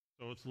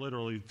So it's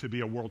literally to be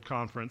a world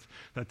conference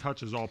that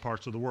touches all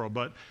parts of the world.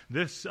 But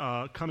this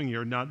coming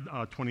year, not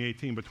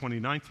 2018, but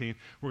 2019,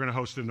 we're going to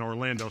host it in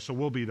Orlando. So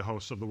we'll be the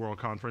hosts of the world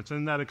conference.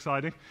 Isn't that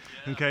exciting?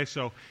 Yeah. Okay,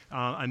 so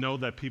I know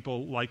that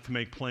people like to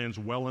make plans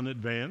well in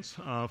advance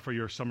for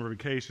your summer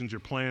vacations,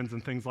 your plans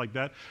and things like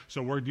that.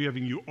 So we're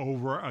giving you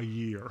over a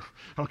year,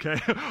 okay?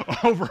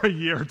 Over a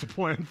year to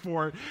plan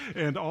for it,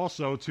 and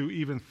also to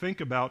even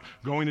think about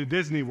going to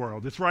Disney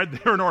World. It's right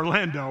there in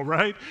Orlando,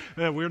 right?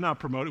 We're not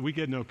promoting. We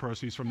get no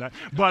proceeds from that.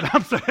 But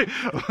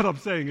I'm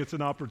saying it's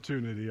an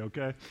opportunity,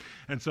 okay?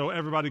 And so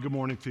everybody, good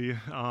morning to you.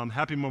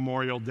 Happy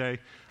Memorial Day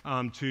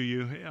to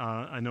you.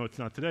 I know it's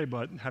not today,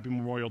 but happy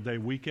Memorial Day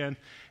weekend.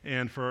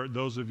 And for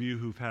those of you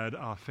who've had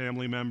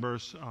family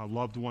members,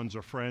 loved ones,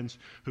 or friends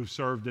who've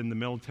served in the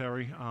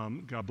military,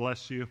 God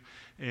bless you.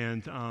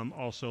 And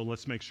also,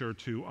 let's make sure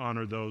to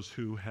honor those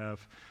who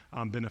have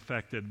been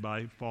affected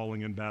by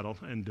falling in battle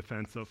in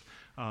defense of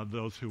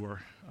those who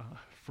are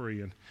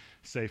free and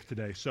safe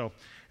today. So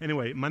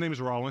anyway, my name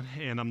is Roland,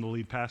 and I'm the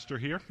lead pastor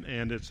here,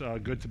 and it's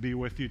good to be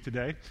with you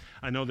today.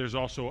 I know there's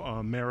also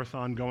a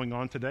marathon going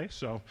on today,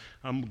 so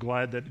I'm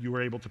glad that you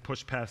were able to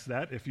push past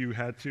that if you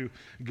had to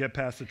get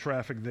past the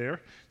traffic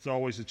there. It's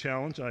always a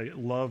challenge. I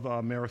love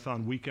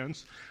marathon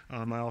weekends.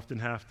 I often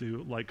have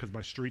to, because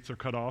my streets are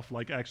cut off,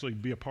 actually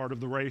be a part of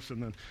the race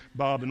and then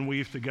bob and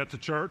weave to get to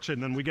church,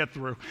 and then we get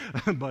through.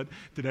 But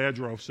today I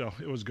drove, so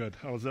it was good.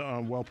 I was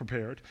well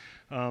prepared.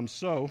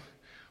 So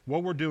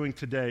what we're doing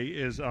today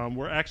is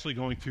we're actually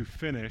going to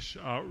finish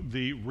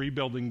the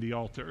Rebuilding the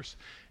Altars.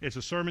 It's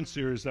a sermon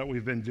series that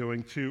we've been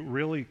doing to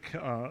really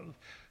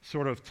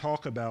sort of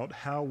talk about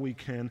how we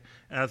can,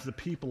 as the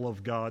people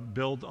of God,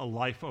 build a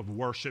life of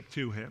worship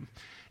to Him.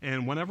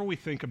 And whenever we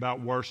think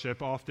about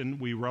worship, often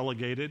we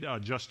relegate it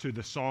just to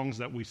the songs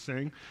that we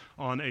sing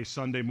on a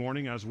Sunday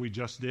morning, as we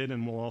just did,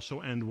 and we'll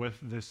also end with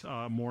this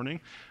morning.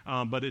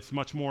 But it's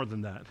much more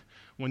than that.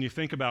 When you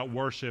think about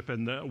worship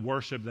and the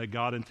worship that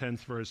God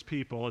intends for His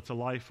people, it's a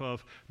life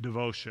of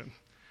devotion.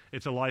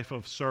 It's a life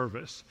of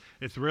service.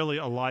 It's really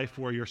a life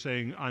where you're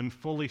saying, I'm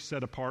fully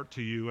set apart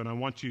to you, and I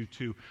want you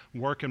to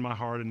work in my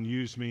heart and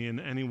use me in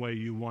any way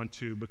you want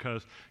to,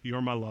 because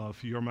you're my love,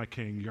 you're my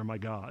king, you're my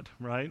God,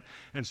 right?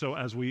 And so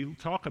as we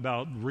talk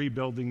about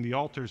rebuilding the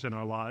altars in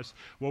our lives,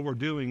 what we're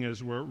doing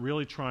is we're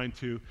really trying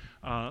to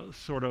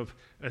sort of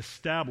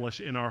establish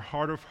in our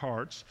heart of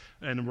hearts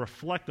and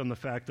reflect on the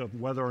fact of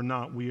whether or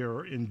not we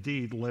are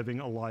indeed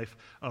living a life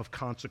of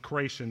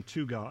consecration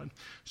to God.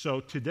 So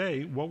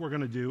today, what we're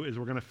going to do is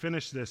we're going to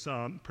finish this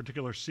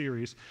particular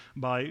series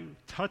by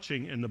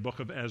touching in the book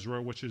of Ezra,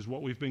 which is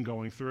what we've been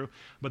going through,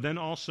 but then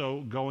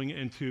also going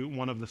into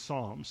one of the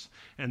Psalms.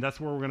 And that's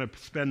where we're going to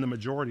spend the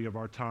majority of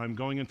our time,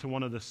 going into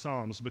one of the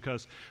Psalms,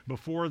 because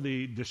before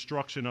the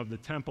destruction of the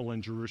temple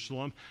in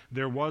Jerusalem,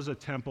 there was a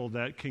temple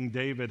that King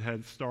David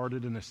had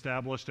started and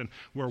established, and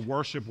where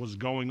worship was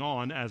going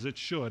on as it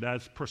should,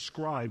 as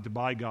prescribed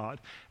by God.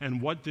 And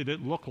what did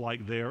it look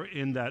like there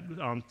in that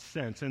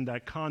sense, in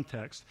that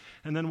context?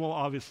 And then we'll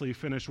obviously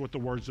finish with the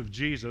words of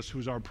Jesus,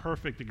 who's our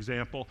perfect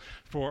example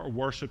for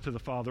worship to the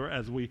Father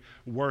as we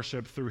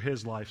worship through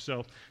His life.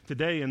 So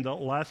today, in the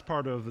last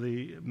part of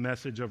the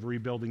message of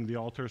rebuilding the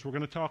altars, we're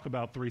going to talk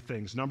about three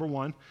things. Number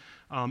one,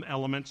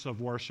 elements of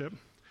worship.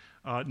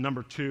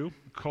 Number two,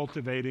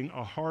 cultivating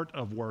a heart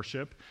of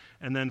worship.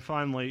 And then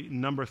finally,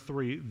 number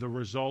three, the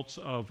results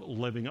of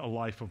living a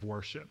life of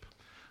worship.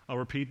 I'll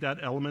repeat that: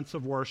 elements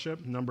of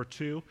worship. Number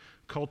two,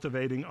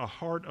 cultivating a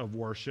heart of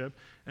worship.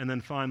 And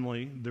then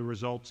finally, the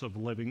results of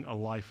living a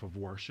life of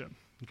worship.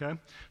 Okay?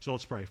 So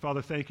let's pray.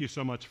 Father, thank you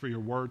so much for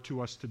your word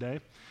to us today.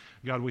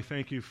 God, we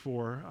thank you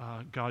for,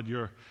 God,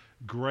 your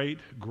great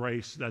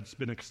grace that's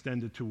been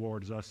extended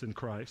towards us in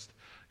Christ.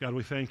 God,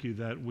 we thank you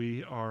that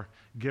we are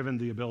given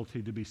the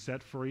ability to be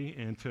set free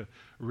and to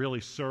really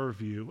serve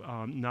you,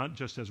 not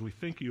just as we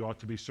think you ought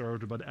to be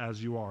served, but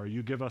as you are.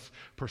 You give us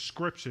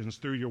prescriptions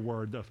through your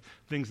word of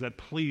things that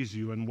please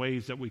you and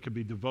ways that we could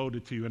be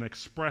devoted to you and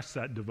express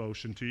that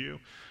devotion to you.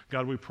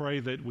 God, we pray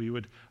that we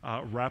would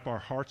wrap our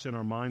hearts and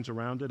our minds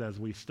around it as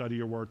we study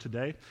your word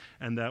today,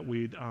 and that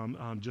we'd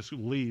just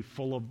leave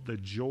full of the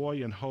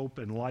joy and hope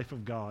and life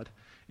of God.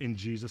 In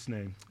Jesus'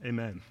 name,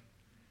 amen.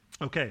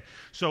 Okay,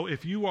 so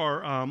if you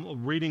are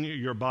reading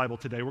your Bible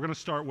today, we're going to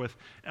start with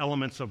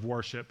elements of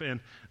worship.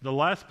 And the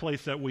last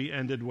place that we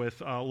ended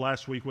with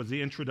last week was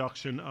the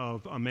introduction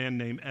of a man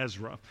named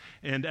Ezra.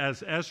 And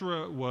as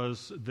Ezra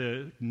was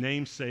the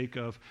namesake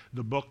of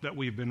the book that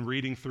we've been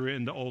reading through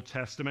in the Old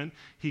Testament,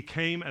 he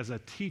came as a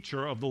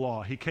teacher of the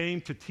law. He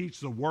came to teach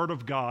the Word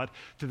of God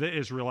to the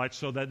Israelites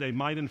so that they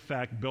might in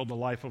fact build a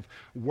life of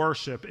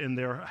worship in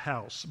their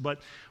house. But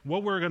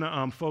what we're going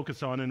to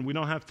focus on, and we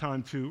don't have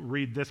time to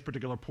read this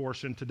particular portion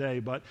today,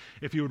 but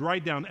if you would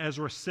write down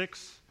Ezra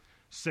 6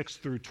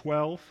 through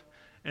 12,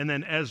 and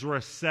then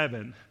Ezra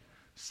 7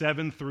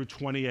 through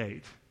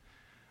 28.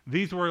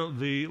 These were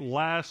the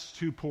last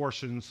two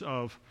portions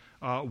of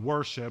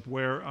worship,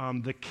 where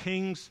the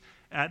kings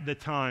at the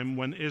time,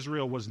 when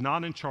Israel was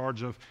not in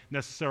charge of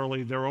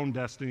necessarily their own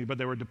destiny, but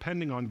they were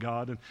depending on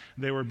God, and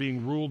they were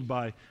being ruled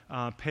by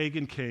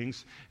pagan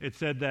kings. It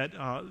said that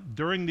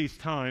during these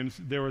times,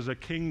 there was a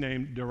king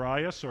named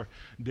Darius, or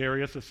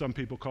Darius, as some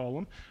people call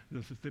him.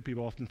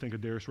 People often think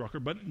of Darius Rucker,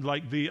 but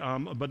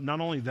but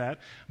not only that,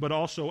 but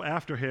also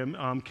after him,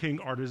 King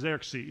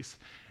Artaxerxes.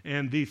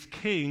 And these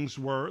kings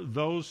were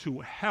those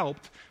who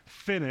helped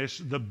finish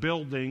the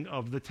building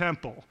of the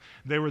temple.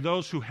 They were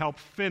those who helped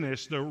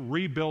finish the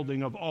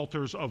rebuilding of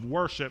altars of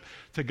worship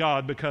to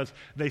God, because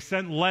they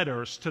sent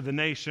letters to the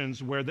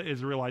nations where the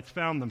Israelites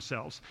found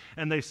themselves.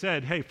 And they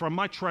said, hey, from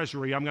my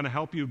treasury, I'm going to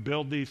help you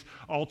build these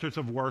altars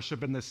of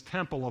worship and this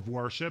temple of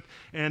worship.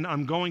 And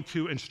I'm going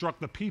to instruct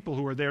the people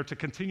who are there to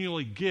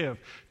continually give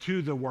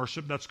to the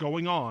worship that's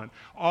going on,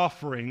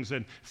 offerings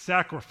and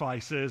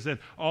sacrifices and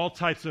all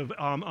types of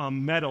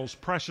metals,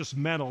 precious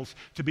metals,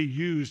 to be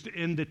used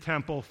in the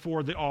temple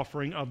for the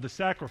offering of the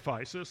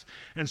sacrifices.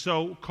 And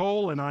so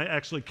Cole and I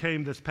actually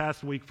came this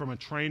past week from a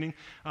training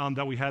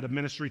that we had, a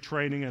ministry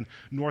training in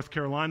North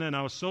Carolina, and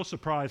I was so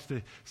surprised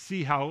to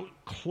see how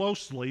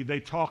closely they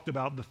talked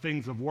about the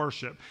things of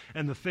worship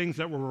and the things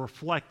that were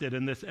reflected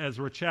in this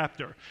Ezra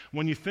chapter.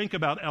 When you think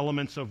about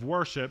elements of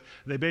worship,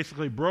 they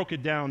basically broke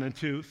it down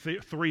into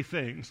three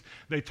things.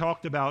 They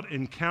talked about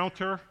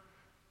encounter,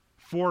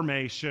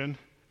 formation,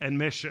 and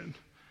mission.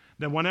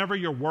 That whenever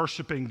you're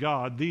worshiping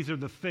God, these are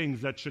the things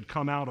that should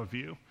come out of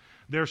you.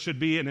 There should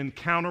be an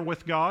encounter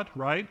with God,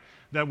 right?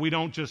 That we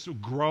don't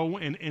just grow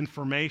in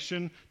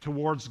information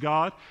towards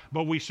God,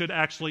 but we should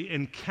actually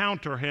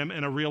encounter Him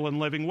in a real and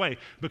living way,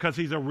 because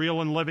He's a real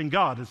and living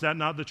God. Is that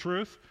not the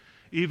truth?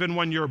 Even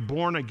when you're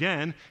born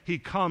again, He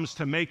comes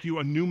to make you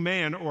a new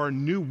man or a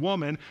new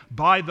woman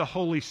by the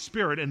Holy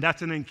Spirit, and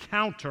that's an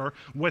encounter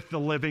with the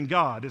living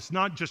God. It's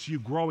not just you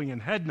growing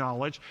in head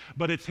knowledge,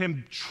 but it's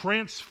Him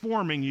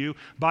transforming you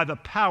by the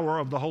power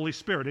of the Holy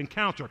Spirit.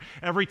 Encounter.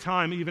 Every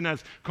time, even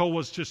as Cole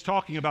was just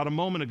talking about a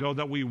moment ago,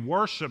 that we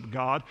worship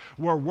God,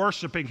 we're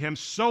worshiping Him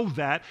so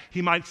that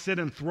He might sit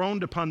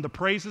enthroned upon the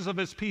praises of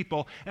His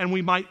people, and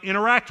we might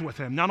interact with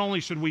Him. Not only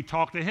should we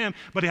talk to Him,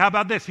 but how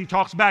about this? He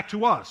talks back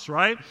to us,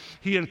 right?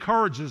 He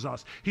encourages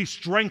us. He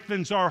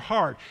strengthens our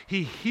heart.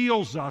 He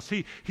heals us.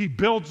 He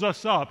builds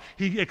us up.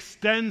 He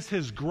extends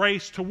His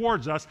grace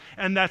towards us,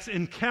 and that's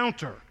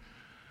encounter.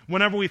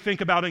 Whenever we think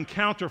about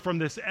encounter from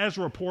this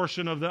Ezra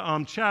portion of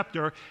the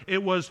chapter,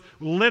 it was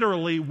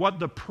literally what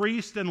the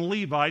priests and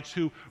Levites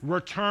who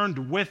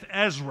returned with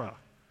Ezra.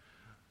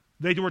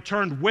 They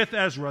returned with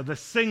Ezra, the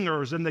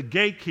singers and the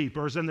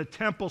gatekeepers and the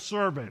temple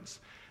servants.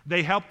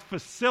 They helped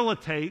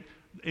facilitate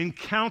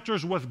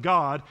encounters with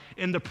God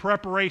in the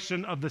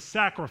preparation of the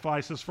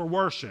sacrifices for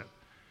worship.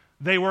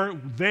 They were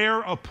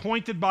there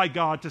appointed by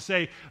God to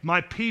say,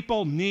 my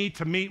people need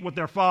to meet with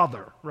their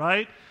Father,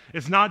 right?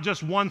 It's not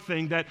just one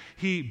thing that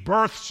He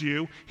births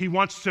you. He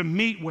wants to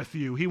meet with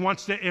you. He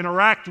wants to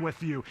interact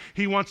with you.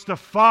 He wants to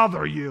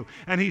father you.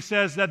 And He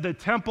says that the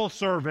temple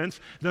servants,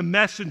 the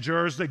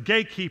messengers, the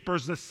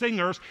gatekeepers, the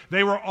singers,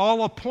 they were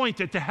all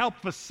appointed to help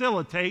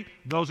facilitate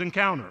those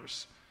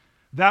encounters.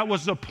 That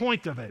was the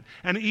point of it.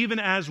 And even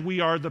as we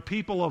are the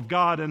people of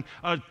God and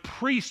a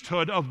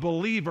priesthood of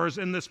believers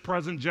in this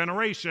present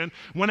generation,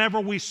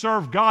 whenever we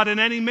serve God in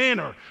any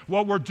manner,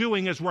 what we're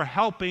doing is we're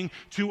helping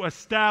to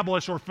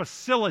establish or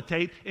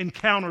facilitate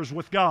encounters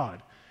with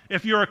God.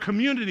 If you're a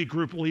community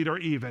group leader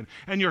even,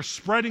 and you're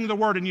spreading the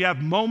word and you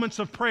have moments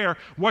of prayer,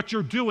 what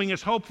you're doing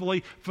is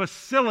hopefully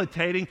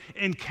facilitating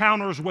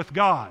encounters with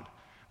God.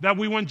 That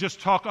we wouldn't just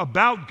talk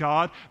about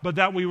God, but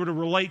that we would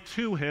relate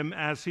to Him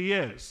as He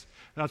is.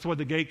 That's what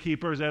the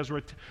gatekeepers,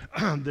 Ezra,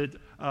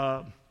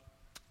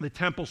 the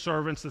temple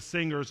servants, the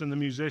singers, and the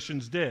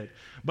musicians did.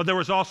 But there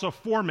was also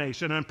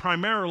formation, and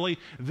primarily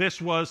this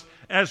was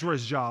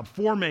Ezra's job,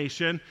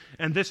 formation,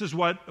 and this is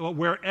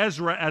where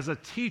Ezra, as a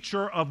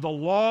teacher of the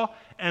law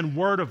and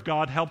word of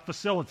God, helped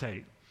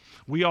facilitate.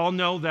 We all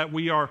know that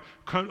we are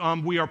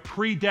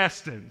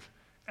predestined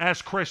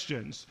as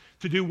Christians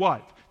to do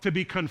what? To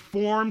be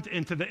conformed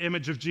into the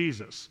image of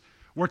Jesus.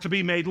 We're to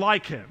be made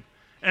like Him.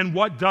 And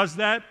what does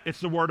that? It's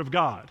the Word of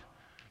God.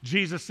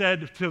 Jesus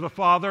said to the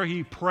Father,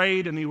 He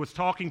prayed and He was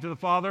talking to the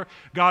Father,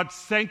 God,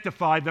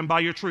 sanctify them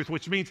by your truth,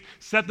 which means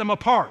set them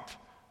apart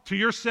to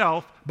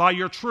yourself by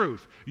your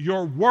truth.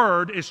 Your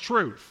Word is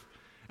truth.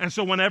 And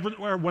so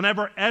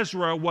whenever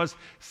Ezra was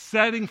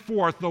setting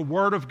forth the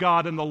Word of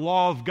God and the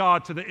law of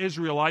God to the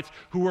Israelites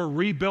who were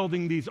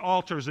rebuilding these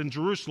altars in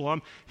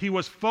Jerusalem, he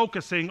was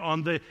focusing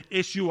on the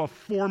issue of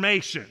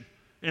formation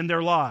in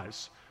their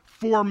lives.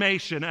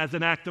 Formation as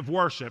an act of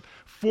worship.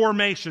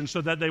 Formation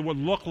so that they would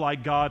look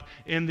like God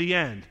in the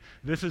end.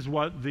 This is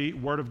what the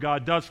Word of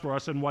God does for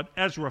us and what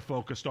Ezra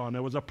focused on.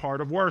 It was a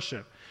part of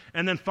worship.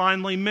 And then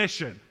finally,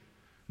 mission.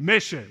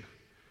 Mission.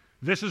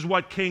 This is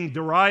what King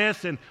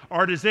Darius and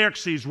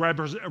Artaxerxes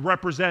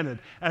represented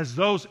as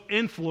those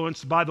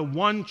influenced by the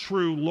one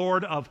true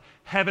Lord of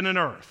heaven and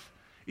earth.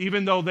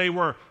 Even though they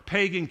were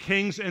pagan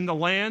kings in the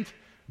land,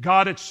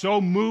 God had so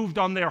moved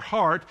on their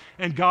heart,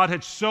 and God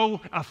had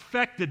so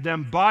affected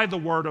them by the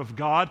Word of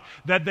God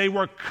that they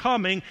were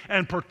coming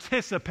and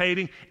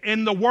participating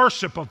in the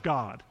worship of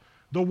God,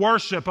 the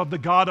worship of the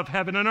God of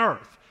heaven and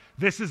earth.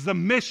 This is the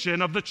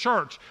mission of the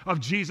church of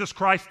Jesus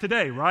Christ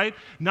today, right?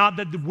 Not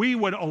that we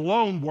would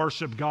alone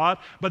worship God,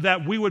 but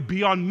that we would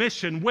be on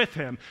mission with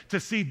Him to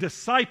see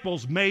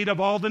disciples made of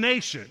all the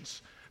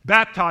nations,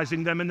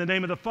 baptizing them in the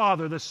name of the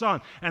Father, the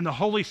Son, and the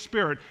Holy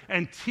Spirit,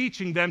 and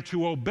teaching them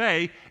to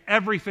obey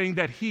everything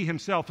that He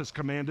Himself has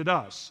commanded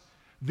us.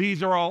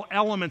 These are all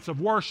elements of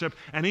worship,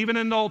 and even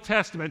in the Old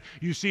Testament,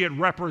 you see it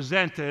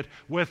represented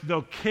with the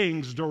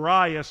kings,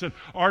 Darius and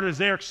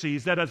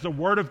Artaxerxes, that as the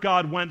Word of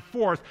God went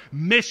forth,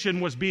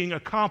 mission was being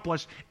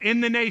accomplished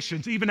in the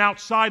nations, even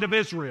outside of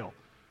Israel,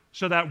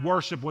 so that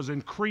worship was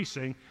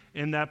increasing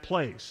in that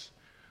place.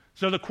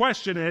 So the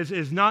question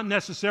is not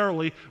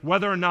necessarily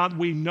whether or not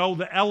we know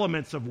the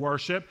elements of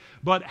worship,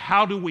 but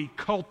how do we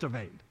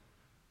cultivate?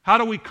 How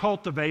do we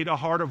cultivate a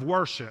heart of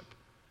worship?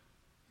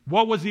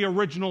 What was the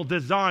original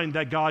design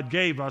that God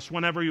gave us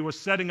whenever He was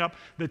setting up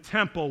the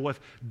temple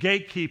with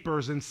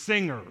gatekeepers and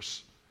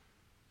singers,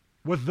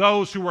 with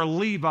those who were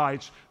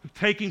Levites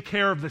taking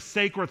care of the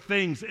sacred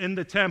things in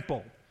the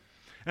temple?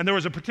 And there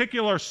was a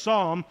particular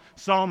psalm,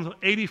 Psalm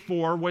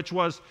 84, which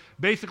was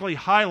basically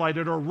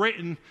highlighted or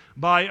written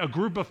by a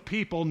group of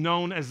people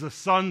known as the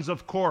sons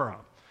of Korah.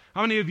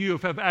 How many of you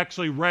have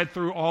actually read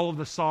through all of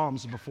the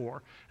Psalms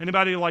before?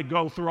 Anybody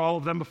go through all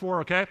of them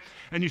before, okay?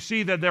 And you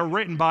see that they're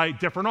written by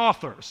different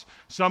authors.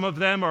 Some of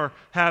them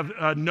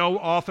have no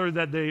author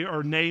that they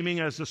are naming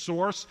as the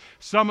source.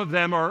 Some of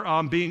them are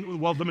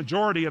the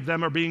majority of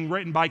them are being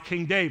written by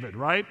King David,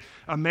 right?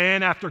 A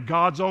man after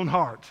God's own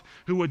heart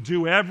who would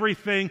do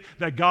everything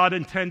that God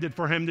intended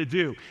for him to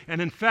do. And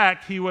in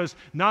fact, he was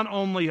not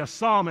only a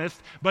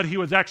psalmist, but he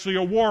was actually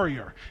a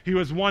warrior. He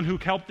was one who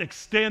helped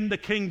extend the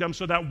kingdom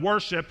so that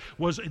worship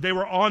they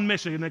were on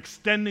mission and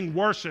extending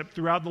worship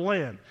throughout the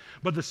land.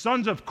 But the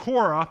sons of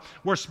Korah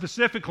were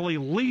specifically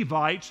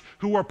Levites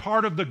who were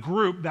part of the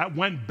group that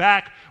went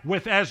back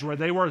with Ezra.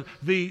 They were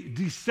the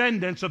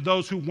descendants of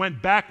those who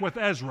went back with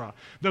Ezra.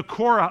 The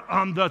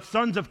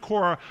sons of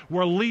Korah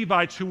were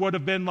Levites who would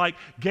have been like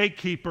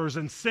gatekeepers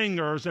and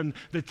singers and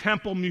the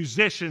temple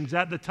musicians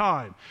at the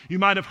time. You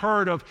might have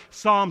heard of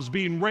Psalms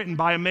being written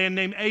by a man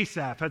named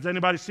Asaph. Has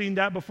anybody seen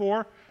that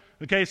before?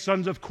 Okay,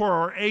 sons of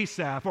Korah or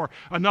Asaph, or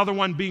another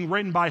one being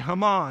written by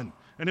Haman.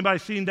 Anybody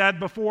seen that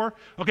before?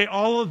 Okay,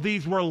 all of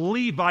these were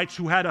Levites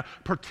who had a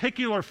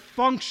particular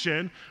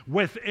function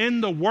within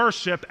the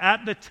worship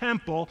at the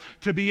temple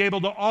to be able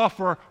to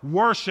offer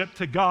worship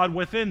to God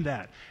within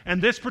that.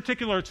 And this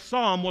particular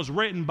psalm was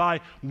written by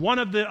one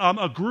of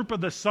a group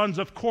of the sons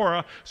of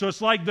Korah. So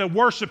it's like the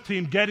worship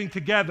team getting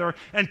together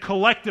and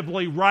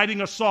collectively writing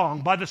a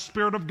song by the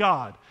Spirit of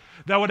God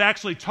that would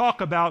actually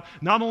talk about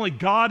not only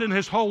God and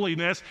His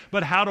holiness,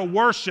 but how to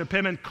worship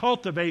Him and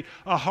cultivate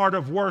a heart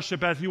of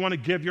worship as you want to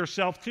give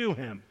yourself to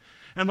Him.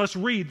 And let's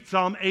read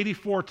Psalm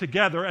 84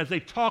 together as they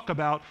talk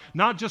about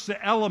not just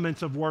the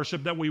elements of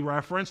worship that we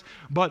reference,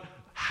 but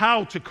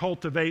how to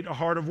cultivate a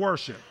heart of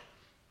worship.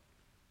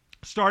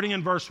 Starting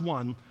in verse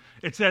 1,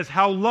 it says,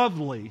 "How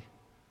lovely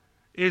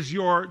is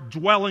your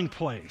dwelling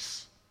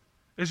place,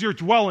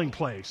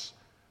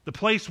 the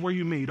place where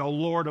you meet, O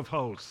Lord of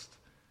hosts.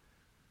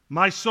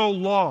 My soul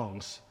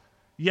longs,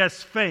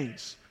 yes,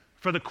 faints,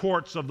 for the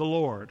courts of the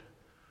Lord.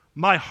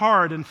 My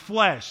heart and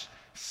flesh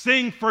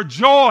sing for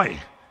joy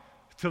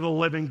to the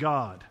living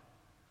God.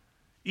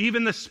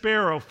 Even the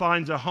sparrow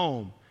finds a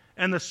home,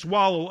 and the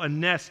swallow a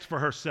nest for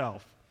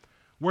herself,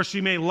 where she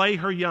may lay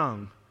her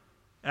young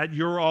at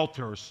your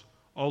altars,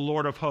 O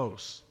Lord of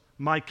hosts,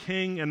 my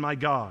King and my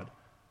God.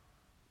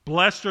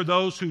 Blessed are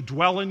those who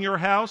dwell in your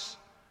house,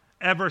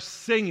 ever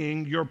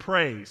singing your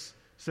praise."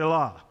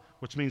 Selah.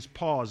 Which means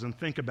pause and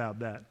think about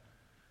that.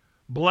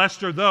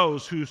 "Blessed are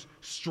those whose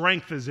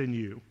strength is in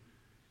you,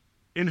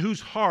 in whose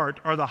heart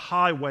are the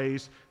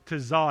highways to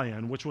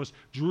Zion," which was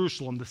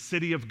Jerusalem, the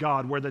city of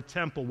God, where the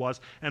temple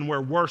was and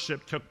where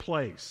worship took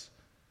place.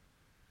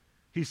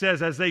 He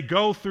says, as they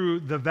go through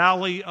the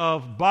valley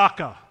of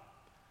Baca,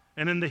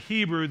 and in the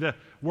Hebrew, the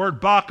word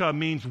Baca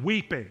means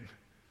weeping.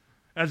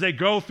 As they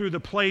go through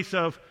the place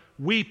of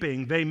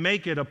weeping, they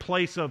make it a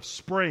place of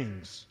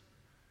springs.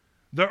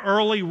 The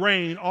early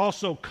rain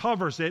also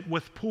covers it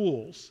with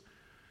pools.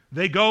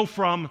 They go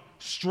from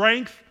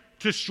strength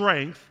to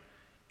strength.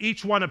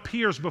 Each one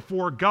appears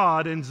before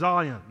God in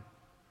Zion.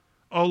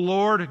 O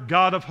Lord,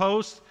 God of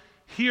hosts,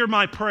 hear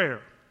my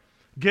prayer.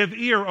 Give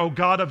ear, O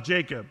God of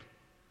Jacob.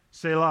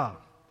 Selah.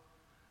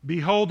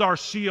 Behold our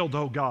shield,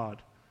 O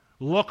God.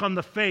 Look on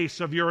the face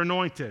of your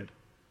anointed.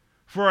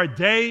 For a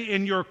day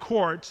in your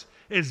courts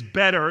is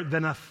better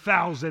than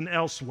 1,000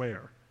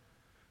 elsewhere.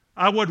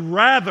 I would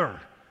rather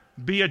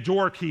be a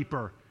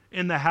doorkeeper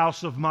in the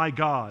house of my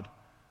God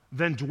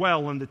than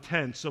dwell in the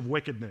tents of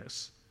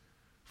wickedness.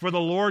 For the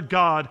Lord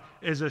God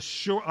is a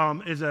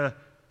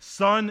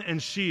sun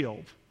and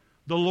shield.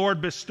 The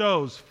Lord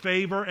bestows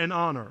favor and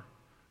honor.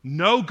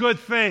 No good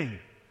thing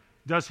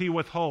does he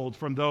withhold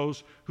from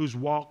those who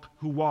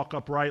walk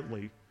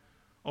uprightly.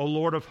 O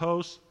Lord of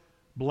hosts,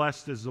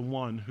 blessed is the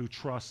one who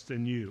trusts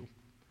in you.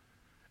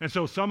 And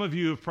so some of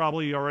you have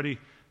probably already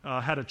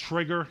had a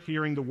trigger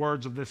hearing the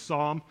words of this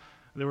psalm.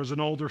 There was an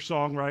older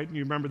song, right?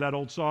 You remember that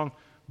old song?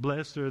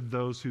 Blessed are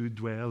those who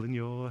dwell in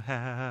your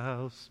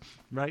house.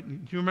 Right?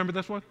 Do you remember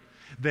this one?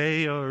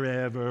 They are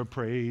ever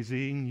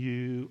praising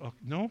you. Oh,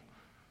 no?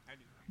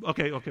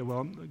 Okay, well,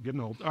 I'm getting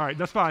old. All right,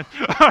 that's fine.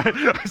 All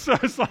right, so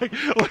it's like,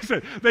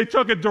 listen, they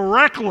took it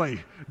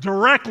directly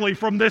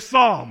from this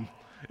psalm.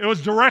 It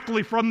was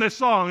directly from this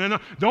song. And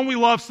don't we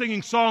love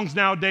singing songs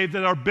nowadays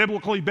that are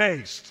biblically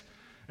based?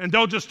 And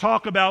don't just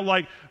talk about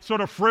like sort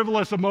of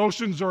frivolous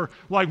emotions or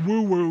like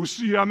woo-woos.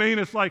 You know what I mean?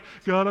 It's like,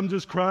 God, I'm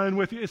just crying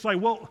with you. It's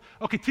like, well,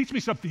 okay, teach me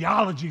some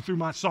theology through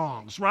my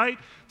songs, right?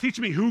 Teach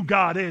me who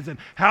God is and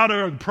how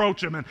to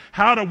approach him and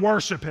how to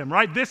worship him,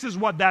 right? This is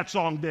what that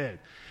song did.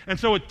 And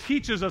so it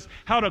teaches us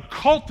how to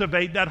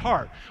cultivate that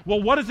heart.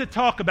 Well, what does it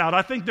talk about?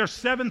 I think there's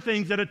 7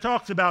 things that it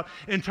talks about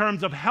in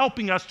terms of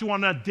helping us to,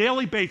 on a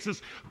daily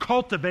basis,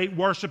 cultivate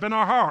worship in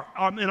our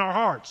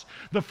hearts.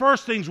 The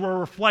first things were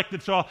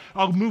reflected, so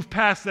I'll move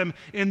past them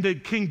in the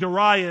King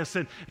Darius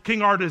and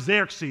King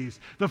Artaxerxes.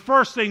 The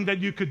first thing that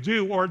you could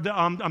do, or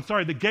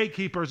the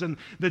gatekeepers and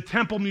the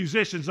temple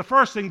musicians, the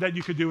first thing that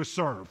you could do is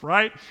serve,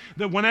 right?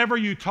 That whenever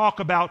you talk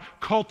about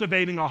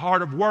cultivating a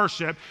heart of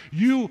worship,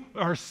 you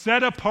are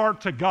set apart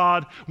to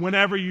God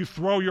whenever you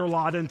throw your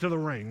lot into the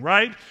ring,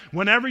 right?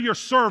 Whenever you're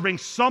serving,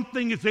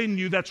 something is in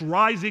you that's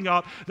rising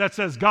up that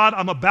says, God,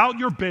 I'm about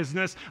your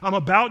business. I'm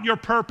about your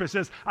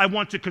purposes. I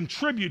want to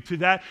contribute to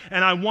that,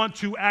 and I want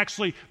to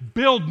actually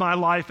build my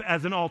life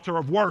as an altar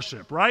of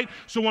worship, right?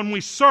 So when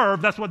we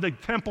serve, that's what the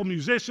temple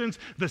musicians,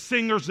 the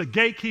singers, the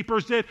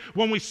gatekeepers did.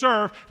 When we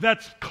serve,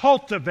 that's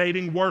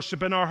cultivating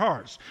worship in our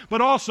hearts.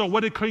 But also,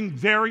 what did King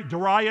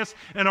Darius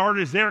and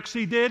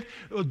Artaxerxes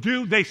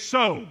do? They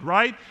sowed,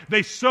 right?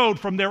 They sowed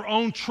from their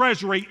own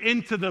treasury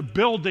into the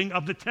building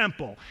of the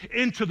temple,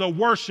 into the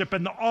worship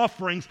and the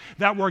offerings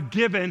that were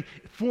given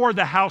for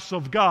the house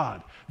of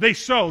God. They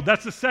sowed.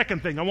 That's the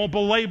second thing. I won't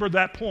belabor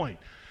that point.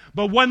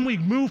 But when we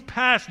move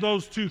past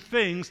those 2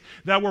 things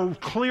that were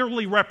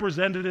clearly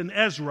represented in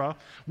Ezra,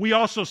 we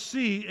also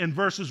see in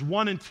verses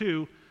 1 and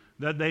 2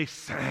 that they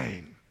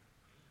sang.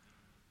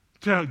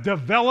 To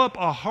develop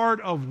a heart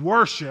of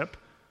worship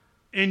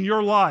in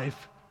your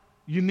life,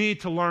 you need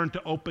to learn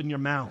to open your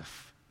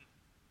mouth.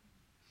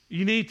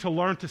 You need to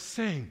learn to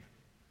sing.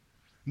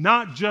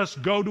 Not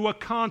just go to a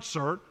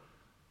concert,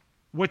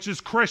 which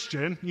is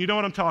Christian. You know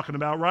what I'm talking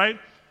about, right?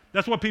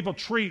 That's what people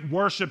treat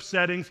worship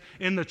settings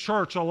in the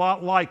church a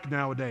lot like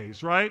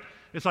nowadays, right?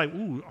 It's like,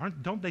 ooh,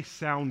 don't they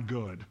sound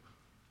good?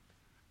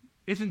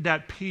 Isn't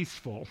that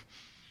peaceful?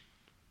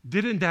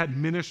 Didn't that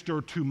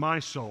minister to my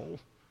soul?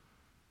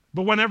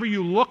 But whenever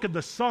you look at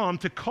the psalm,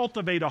 to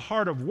cultivate a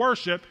heart of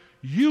worship,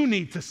 you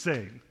need to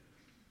sing.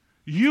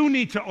 You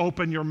need to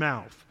open your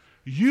mouth.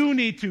 You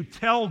need to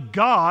tell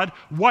God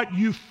what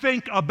you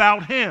think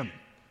about him.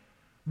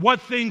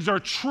 What things are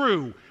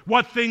true,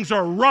 what things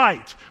are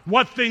right,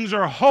 what things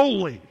are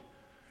holy.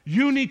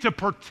 You need to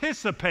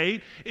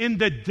participate in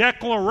the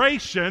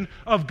declaration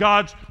of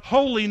God's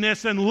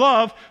holiness and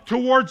love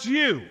towards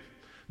you.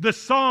 The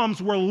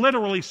Psalms were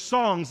literally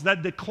songs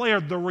that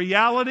declared the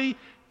reality,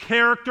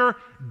 character,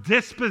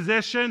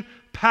 disposition,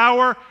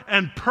 power,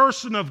 and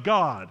person of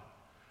God.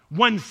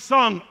 When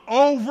sung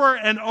over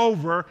and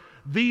over,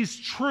 these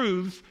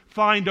truths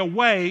find a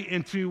way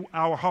into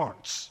our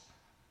hearts.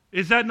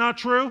 Is that not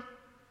true?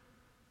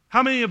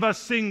 How many of us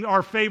sing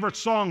our favorite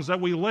songs that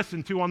we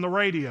listen to on the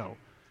radio,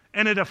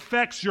 and it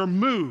affects your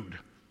mood?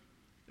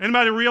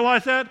 Anybody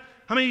realize that?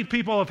 How many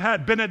people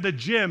have been at the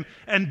gym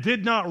and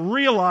did not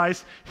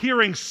realize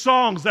hearing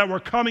songs that were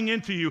coming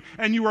into you,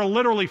 and you were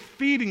literally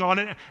feeding on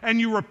it, and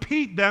you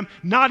repeat them,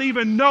 not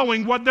even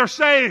knowing what they're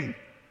saying?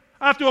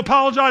 I have to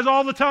apologize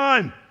all the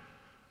time.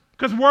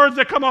 Because words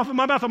that come off of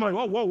my mouth, I'm like,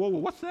 whoa,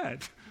 what's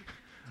that?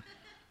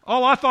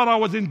 All I thought I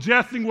was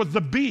ingesting was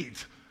the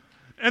beat.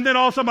 And then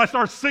all of a sudden I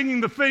start singing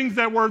the things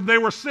that they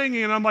were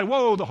singing, and I'm like,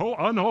 whoa, the whole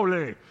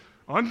unholy,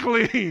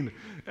 unclean.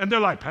 And they're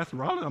like, Pastor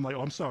Ron? I'm like,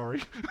 oh, I'm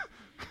sorry.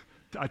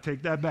 I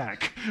take that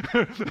back.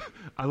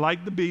 I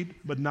like the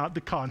beat, but not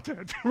the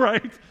content,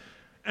 right?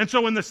 And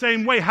so in the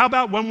same way, how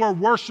about when we're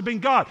worshiping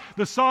God?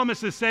 The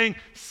psalmist is saying,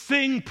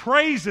 sing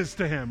praises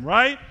to him,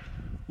 right?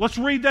 Let's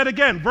read that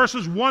again,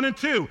 verses 1 and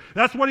 2.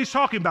 That's what he's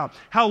talking about.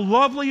 How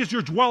lovely is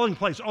your dwelling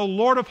place, O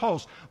Lord of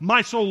hosts.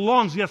 My soul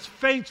longs, yes,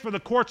 faints for the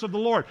courts of the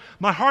Lord.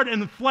 My heart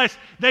and the flesh,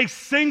 they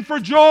sing for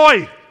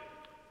joy.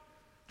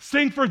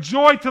 Sing for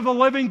joy to the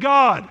living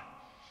God.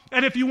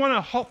 And if you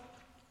want to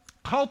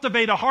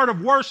cultivate a heart of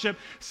worship,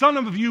 some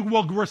of you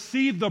will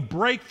receive the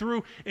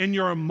breakthrough in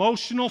your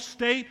emotional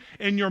state,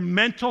 in your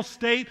mental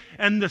state,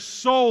 and the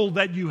soul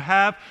that you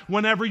have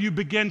whenever you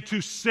begin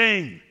to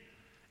sing.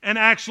 And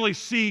actually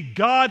see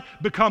God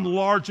become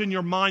large in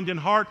your mind and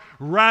heart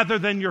rather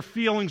than your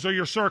feelings or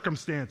your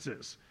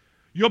circumstances.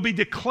 You'll be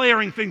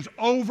declaring things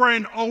over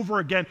and over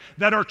again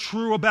that are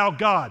true about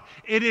God.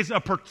 It is a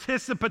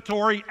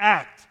participatory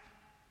act.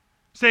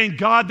 Saying,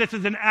 God, this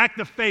is an act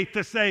of faith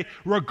to say,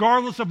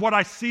 regardless of what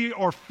I see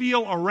or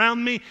feel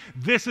around me,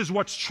 this is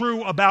what's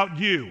true about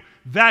you.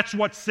 That's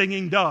what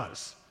singing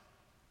does.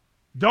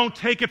 Don't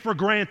take it for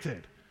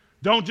granted.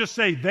 Don't just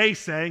say, they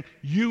sang.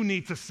 You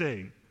need to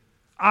sing.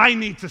 I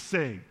need to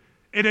sing.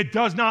 And it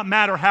does not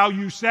matter how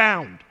you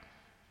sound.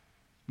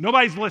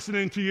 Nobody's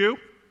listening to you.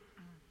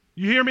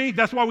 You hear me?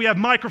 That's why we have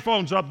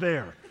microphones up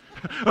there.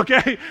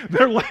 Okay?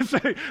 They're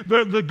listening.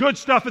 The good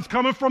stuff is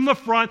coming from the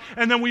front,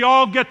 and then we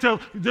all get to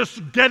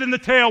just get in the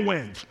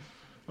tailwind.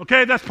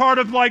 Okay? That's part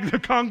of like the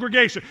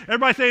congregation.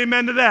 Everybody say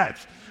amen to that.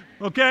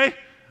 Okay?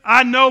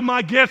 I know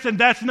my gifts, and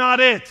that's not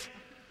it.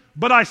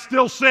 But I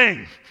still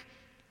sing.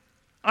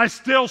 I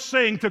still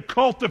sing to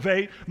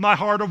cultivate my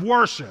heart of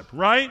worship,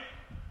 right?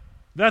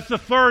 That's the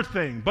third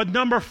thing. But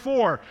number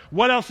 4,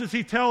 what else is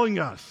he telling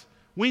us?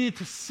 We need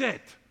to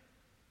sit.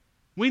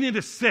 We need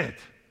to sit.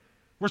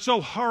 We're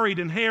so hurried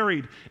and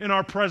harried in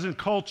our present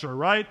culture,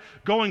 right?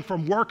 Going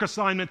from work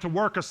assignment to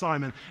work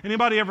assignment.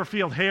 Anybody ever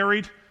feel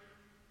harried?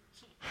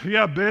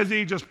 Yeah,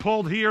 busy, just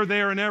pulled here,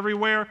 there, and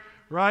everywhere,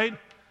 right?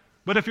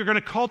 But if you're going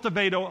to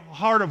cultivate a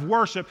heart of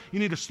worship, you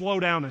need to slow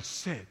down and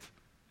sit.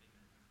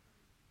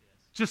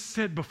 Just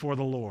sit before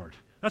the Lord.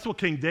 That's what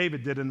King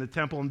David did in the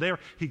temple, and there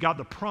he got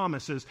the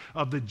promises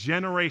of the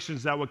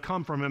generations that would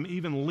come from him,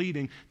 even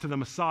leading to the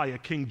Messiah,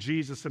 King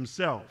Jesus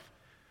himself.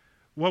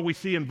 What we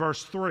see in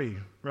verse 3,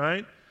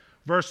 right?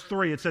 Verse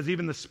 3, it says,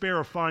 even the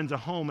sparrow finds a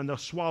home, and the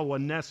swallow a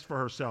nest for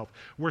herself,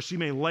 where she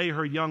may lay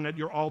her young at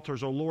your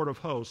altars, O Lord of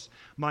hosts,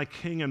 my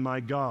King and my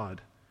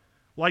God.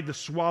 Like the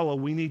swallow,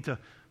 we need to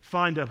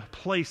find a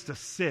place to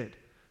sit,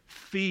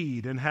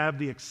 feed, and have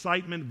the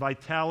excitement,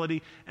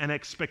 vitality, and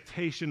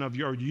expectation of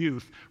your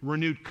youth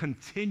renewed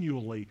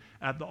continually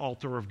at the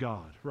altar of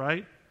God,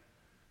 right?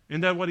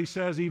 Isn't that what he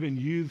says? Even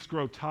youths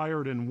grow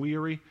tired and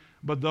weary,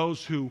 but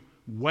those who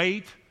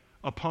wait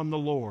upon the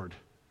Lord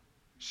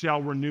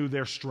shall renew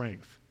their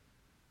strength.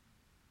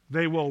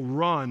 They will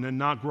run and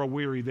not grow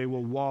weary. They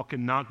will walk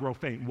and not grow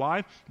faint.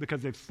 Why?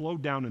 Because they've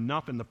slowed down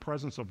enough in the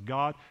presence of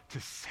God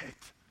to sit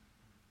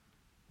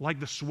like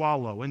the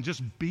swallow and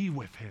just be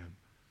with him.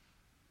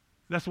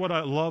 That's what I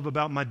love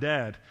about my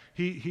dad.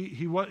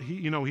 He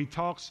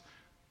talks,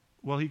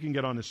 well, he can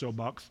get on his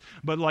soapbox,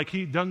 but like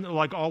he doesn't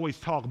like always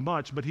talk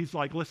much, but he's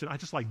like, listen, I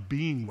just like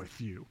being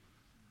with you.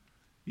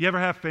 You ever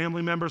have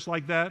family members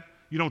like that?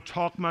 You don't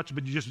talk much,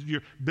 but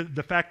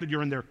the fact that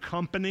you're in their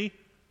company,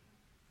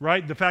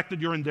 right? The fact that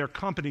you're in their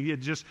company,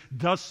 it just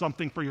does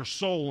something for your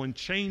soul and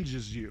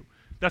changes you.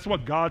 That's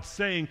what God's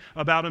saying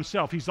about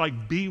himself. He's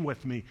like, be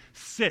with me,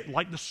 sit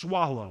like the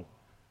swallow,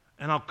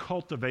 and I'll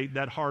cultivate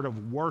that heart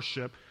of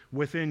worship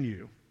within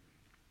you.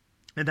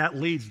 And that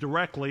leads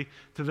directly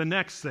to the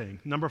next thing.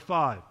 Number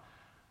 5,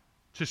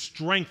 to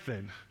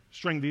strengthen.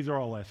 These are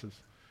all S's.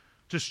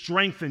 To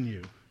strengthen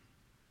you.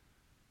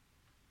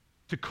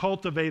 To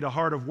cultivate a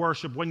heart of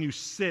worship, when you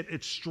sit,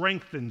 it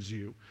strengthens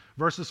you.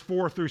 Verses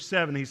 4 through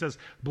 7, he says,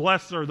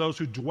 blessed are those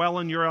who dwell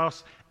in your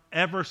house,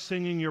 ever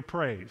singing your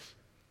praise.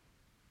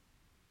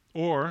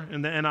 Or,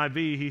 in the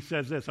NIV, he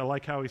says this. I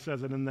like how he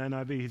says it in the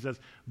NIV. He says,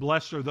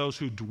 blessed are those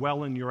who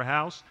dwell in your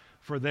house,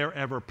 for they're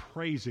ever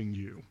praising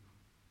you.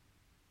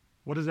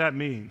 What does that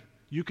mean?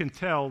 You can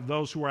tell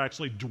those who are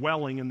actually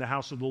dwelling in the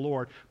house of the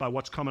Lord by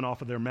what's coming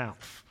off of their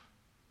mouth.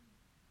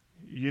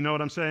 You know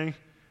what I'm saying?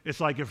 It's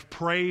like if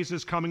praise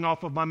is coming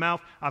off of my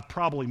mouth, I've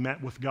probably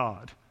met with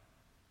God.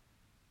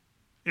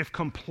 If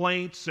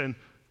complaints and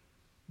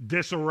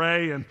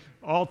disarray and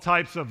all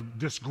types of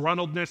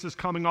disgruntledness is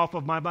coming off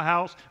of my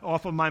house,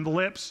 off of my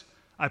lips,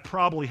 I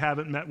probably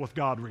haven't met with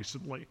God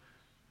recently.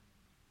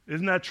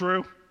 Isn't that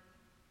true?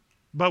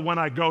 But when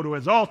I go to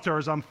his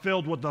altars, I'm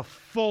filled with the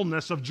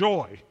fullness of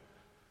joy.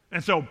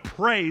 And so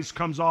praise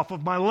comes off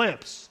of my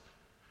lips.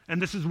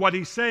 And this is what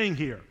he's saying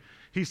here.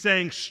 He's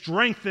saying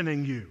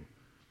strengthening you.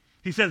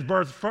 He says,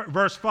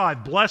 verse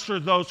 5, blessed are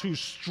those whose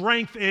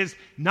strength is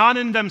not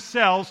in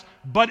themselves,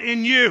 but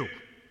in you.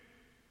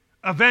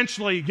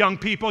 Eventually, young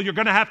people, you're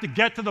going to have to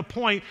get to the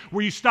point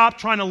where you stop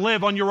trying to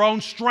live on your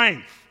own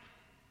strength.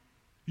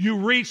 You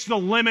reach the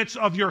limits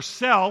of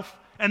yourself,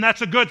 and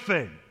that's a good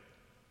thing.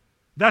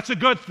 That's a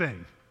good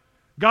thing.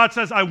 God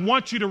says, I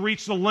want you to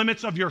reach the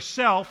limits of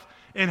yourself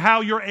and how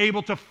you're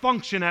able to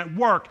function at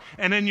work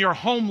and in your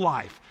home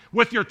life,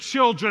 with your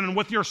children and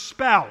with your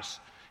spouse.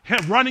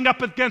 Running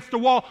up against the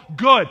wall,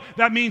 good.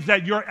 That means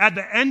that you're at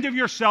the end of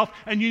yourself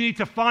and you need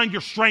to find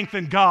your strength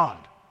in God.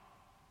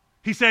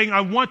 He's saying, I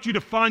want you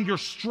to find your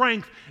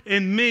strength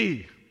in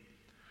me,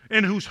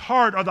 in whose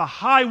heart are the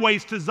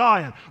highways to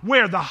Zion.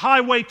 Where? The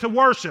highway to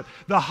worship,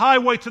 the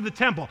highway to the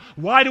temple.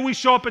 Why do we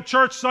show up at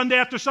church Sunday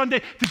after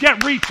Sunday? To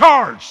get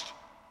recharged,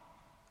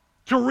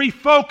 to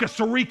refocus,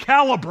 to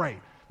recalibrate.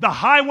 The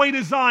highway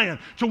to Zion,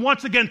 to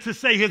once again to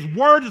say his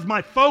word is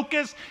my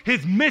focus,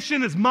 his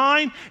mission is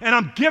mine, and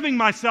I'm giving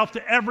myself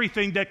to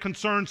everything that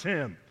concerns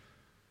him.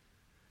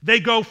 They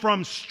go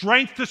from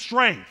strength to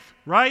strength,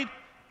 right?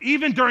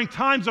 Even during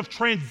times of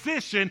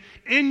transition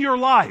in your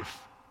life.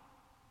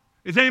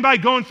 Is anybody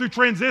going through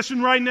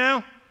transition right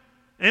now?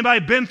 Anybody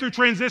been through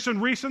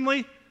transition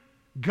recently?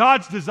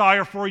 God's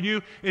desire for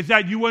you is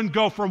that you wouldn't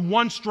go from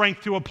one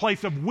strength to a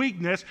place of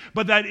weakness,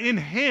 but that in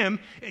Him,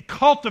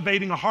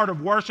 cultivating a heart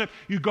of worship,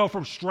 you go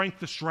from strength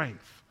to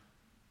strength.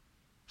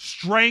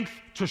 Strength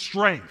to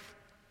strength.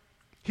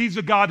 He's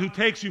a God who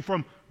takes you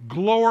from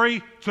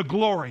glory to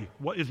glory,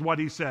 is what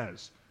He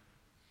says.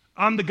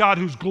 I'm the God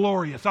who's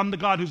glorious. I'm the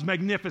God who's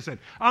magnificent.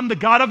 I'm the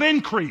God of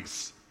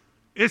increase.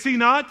 Is He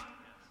not?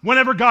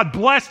 Whenever God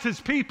blessed His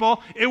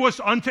people, it was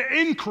unto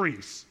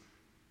increase.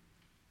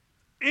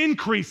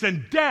 Increase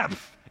and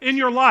depth in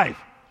your life.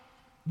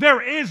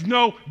 There is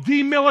no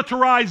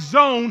demilitarized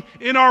zone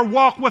in our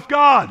walk with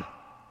God.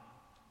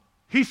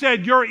 He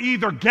said, you're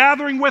either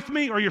gathering with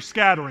me or you're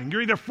scattering.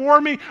 You're either for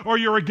me or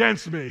you're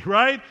against me,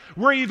 right?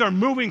 We're either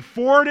moving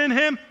forward in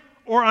Him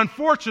or,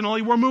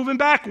 unfortunately, we're moving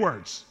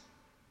backwards.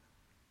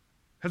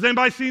 Has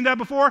anybody seen that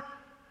before?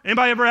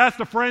 Anybody ever asked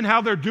a friend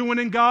how they're doing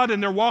in God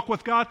and their walk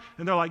with God?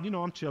 And they're like,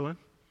 I'm chilling.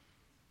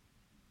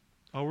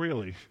 Oh,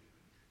 really?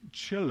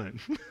 Chilling.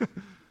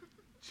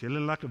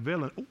 Chilling like a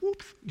villain.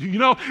 Oops.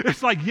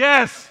 It's like,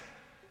 yes,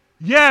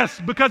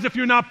 because if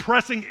you're not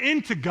pressing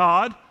into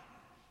God,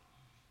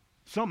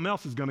 something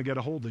else is going to get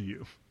a hold of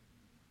you.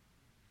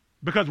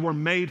 Because we're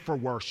made for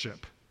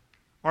worship.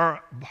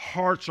 Our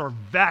hearts are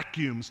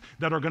vacuums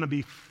that are going to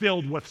be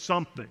filled with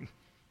something.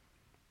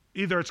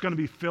 Either it's going to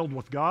be filled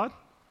with God,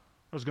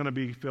 or it's going to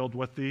be filled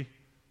with the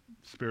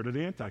spirit of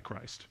the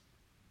Antichrist.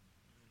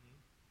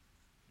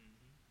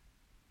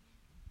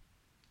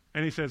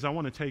 And He says, I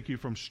want to take you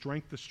from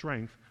strength to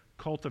strength,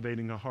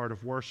 cultivating a heart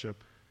of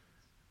worship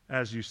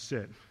as you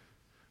sit.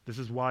 This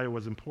is why it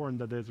was important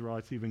that the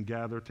Israelites even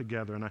gather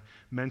together. And I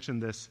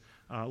mentioned this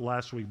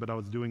last week, but I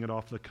was doing it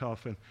off the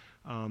cuff, and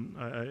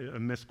I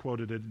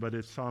misquoted it, but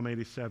it's Psalm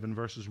 87,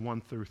 verses 1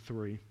 through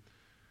 3.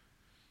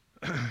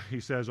 He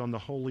says, on the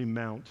holy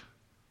mount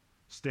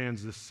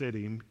stands the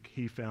city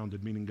He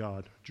founded, meaning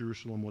God.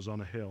 Jerusalem was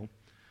on a hill.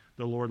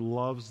 The Lord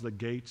loves the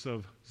gates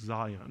of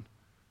Zion,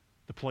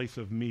 the place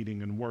of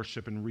meeting and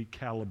worship and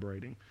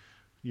recalibrating,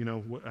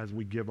 as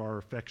we give our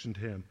affection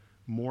to Him,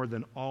 more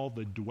than all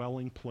the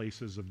dwelling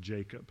places of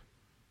Jacob.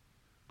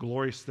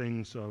 Glorious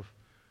things of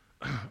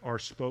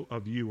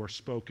you are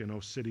spoken, O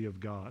city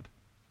of God.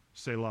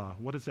 Selah.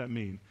 What does that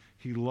mean?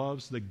 He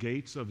loves the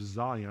gates of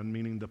Zion,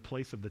 meaning the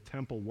place of the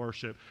temple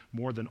worship,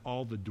 more than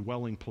all the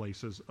dwelling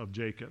places of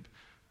Jacob.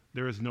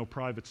 There is no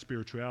private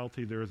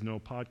spirituality. There is no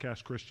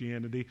podcast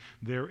Christianity.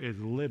 There is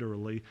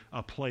literally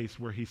a place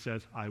where He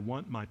says, I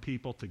want my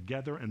people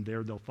together, and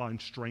there they'll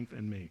find strength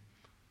in me.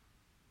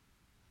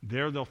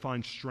 There they'll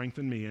find strength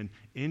in me, and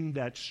in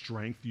that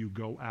strength you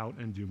go out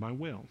and do my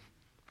will.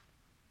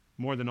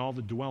 More than all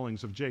the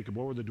dwellings of Jacob.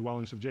 What were the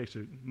dwellings of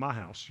Jacob? My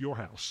house, your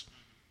house,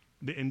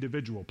 the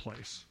individual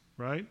place,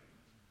 right?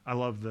 I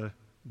love the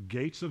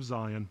gates of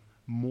Zion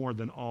more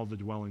than all the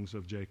dwellings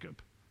of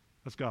Jacob.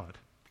 That's God.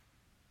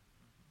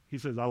 He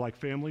says, I like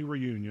family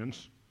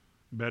reunions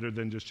better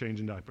than just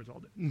changing diapers all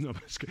day. No,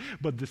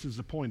 but this is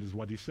the point, is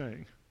what He's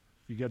saying.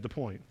 You get the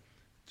point.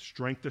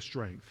 Strength to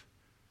strength.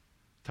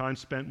 Time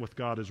spent with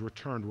God is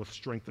returned with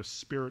strength of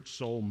spirit,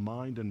 soul,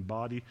 mind, and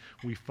body.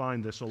 We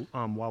find this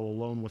while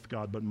alone with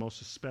God, but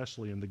most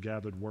especially in the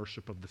gathered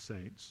worship of the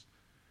saints.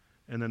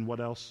 And then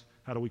what else?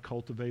 How do we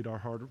cultivate our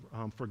heart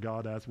for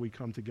God as we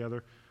come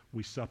together?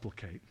 We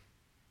supplicate.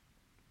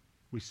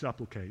 We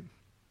supplicate.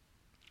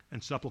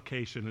 And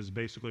supplication is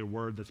basically a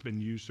word that's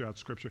been used throughout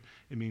Scripture.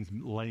 It means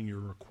laying your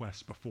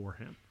requests before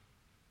Him.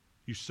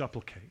 You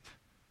supplicate.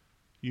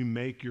 You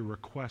make your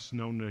requests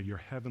known to your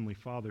heavenly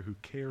Father who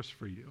cares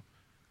for you.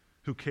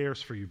 Who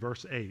cares for you.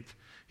 Verse 8,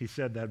 He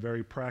said that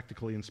very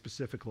practically and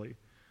specifically.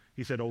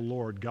 He said, O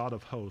Lord, God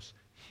of hosts,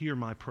 hear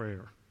my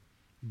prayer.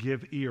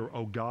 Give ear,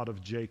 O God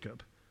of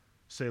Jacob.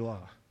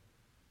 Selah.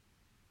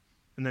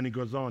 And then He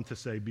goes on to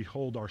say,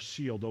 behold our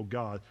shield, O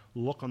God.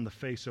 Look on the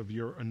face of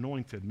your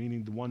anointed,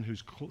 meaning the one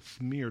who's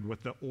smeared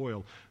with the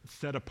oil,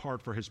 set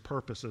apart for His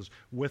purposes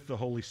with the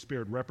Holy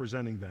Spirit,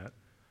 representing that.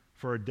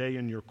 For a day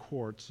in your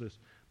courts is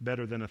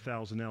better than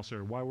 1,000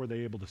 elsewhere. Why were they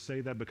able to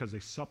say that? Because they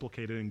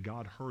supplicated and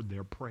God heard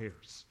their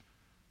prayers.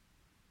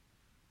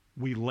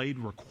 We laid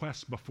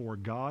requests before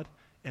God,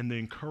 and the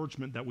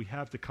encouragement that we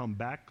have to come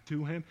back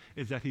to Him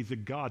is that He's a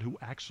God who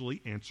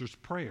actually answers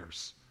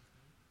prayers.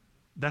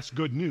 That's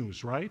good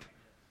news, right?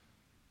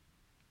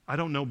 I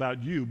don't know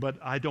about you, but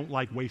I don't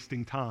like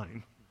wasting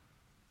time.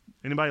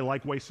 Anybody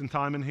like wasting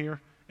time in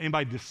here?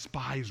 Anybody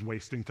despise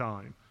wasting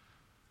time?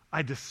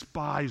 I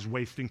despise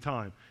wasting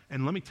time.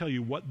 And let me tell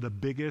you what the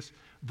biggest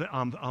thing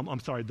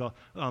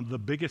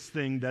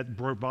that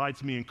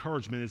provides me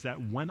encouragement is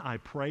that when I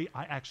pray,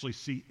 I actually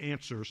see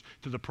answers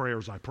to the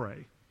prayers I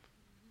pray.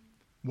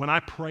 When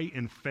I pray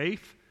in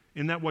faith,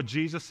 isn't that what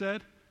Jesus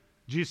said?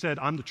 Jesus said,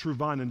 I'm the true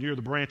vine and you're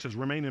the branches.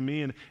 Remain in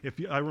me, and if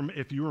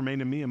you remain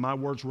in me and my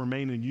words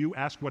remain in you,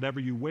 ask whatever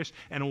you wish,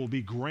 and it will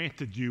be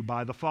granted you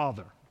by the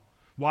Father.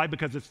 Why?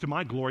 Because it's to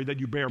my glory that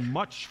you bear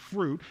much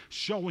fruit,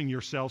 showing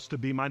yourselves to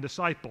be my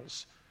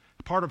disciples.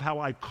 Part of how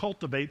I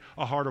cultivate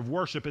a heart of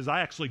worship is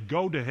I actually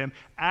go to Him,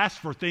 ask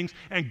for things,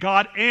 and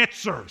God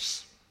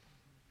answers.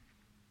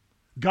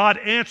 God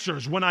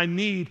answers when I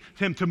need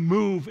Him to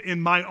move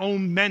in my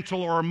own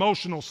mental or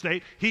emotional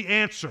state. He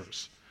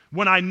answers.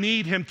 When I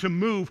need Him to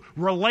move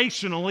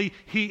relationally,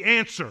 He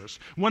answers.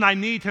 When I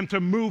need Him to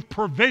move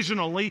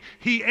provisionally,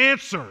 He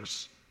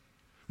answers.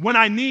 When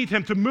I need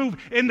Him to move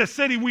in the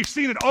city, we've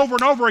seen it over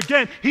and over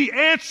again, He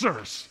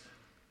answers.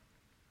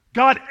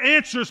 God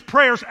answers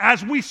prayers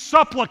as we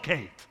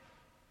supplicate,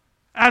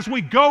 as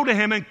we go to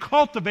Him and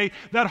cultivate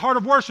that heart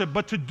of worship.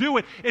 But to do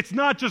it, it's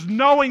not just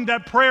knowing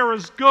that prayer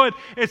is good,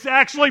 it's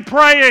actually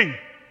praying.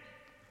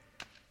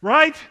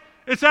 Right?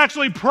 It's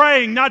actually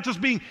praying, not just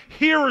being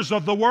hearers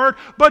of the word,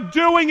 but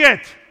doing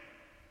it.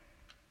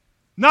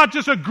 Not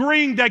just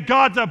agreeing that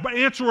God's an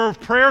answerer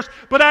of prayers,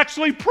 but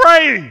actually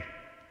praying.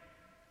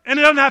 And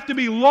it doesn't have to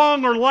be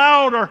long or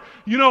loud or,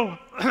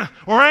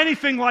 or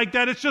anything like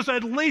that. It's just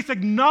at least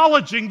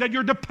acknowledging that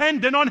you're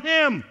dependent on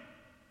Him.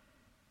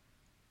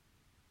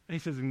 And He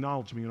says,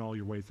 acknowledge me in all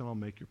your ways, and I'll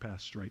make your path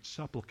straight.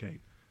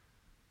 Supplicate.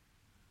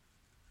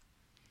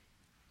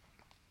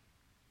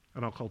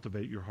 And I'll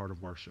cultivate your heart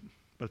of worship.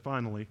 But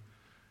finally,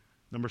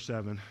 number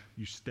 7,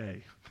 you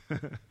stay.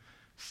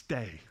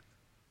 Stay.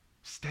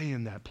 Stay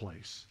in that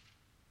place.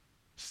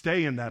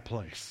 Stay in that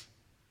place.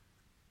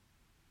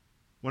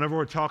 Whenever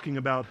we're talking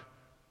about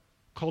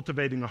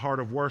cultivating a heart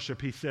of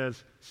worship, he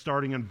says,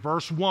 starting in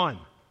verse 1,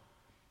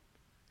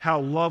 how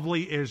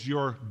lovely is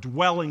your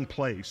dwelling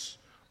place,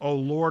 O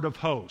Lord of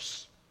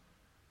hosts.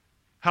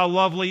 How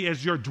lovely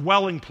is your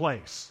dwelling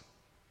place.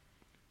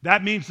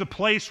 That means the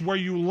place where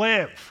you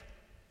live,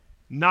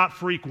 not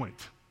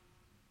frequent.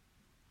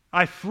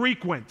 I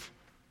frequent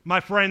my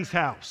friend's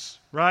house,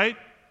 right?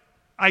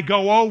 I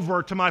go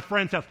over to my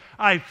friend's house.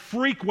 I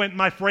frequent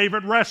my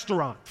favorite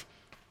restaurant.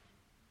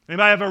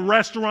 Anybody have a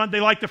restaurant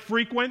they like to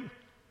frequent?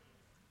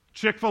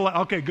 Chick-fil-A.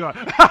 Okay, good.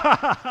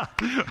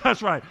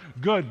 That's right.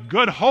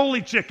 Good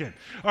holy chicken.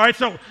 All right,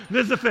 so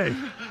this is the thing.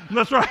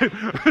 That's right.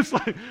 It's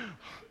like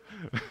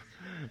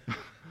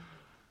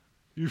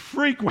you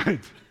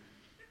frequent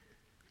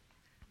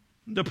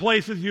the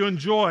places you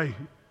enjoy,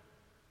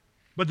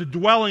 but the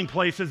dwelling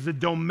place is the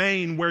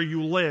domain where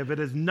you live. It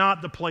is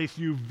not the place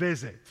you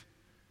visit.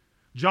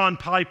 John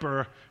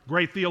Piper,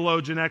 great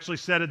theologian, actually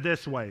said it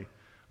this way: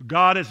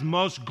 God is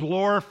most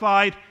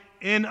glorified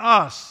in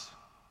us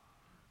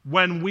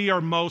when we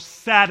are most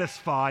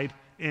satisfied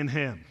in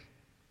Him.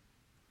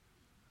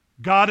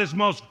 God is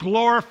most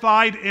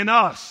glorified in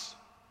us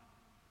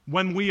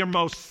when we are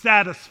most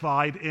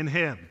satisfied in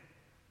Him.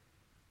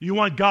 You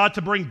want God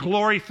to bring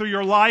glory through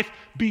your life?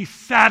 Be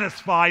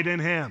satisfied in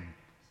Him.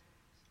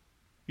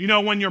 You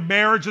know when your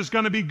marriage is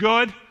going to be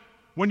good?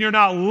 When you're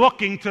not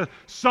looking to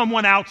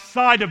someone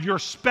outside of your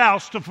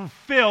spouse to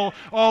fulfill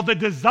all the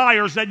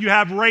desires that you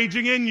have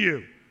raging in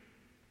you.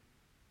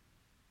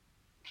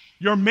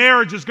 Your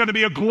marriage is going to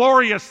be a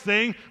glorious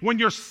thing when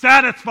you're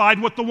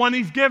satisfied with the one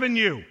He's given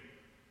you.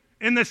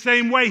 In the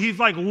same way, He's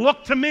like,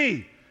 look to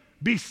me.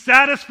 Be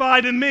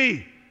satisfied in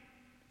me.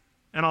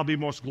 And I'll be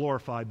most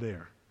glorified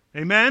there.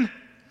 Amen?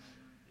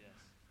 Yes.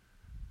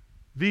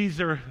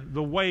 These are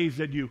the ways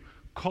that you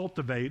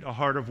cultivate a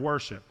heart of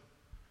worship.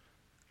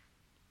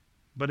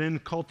 But in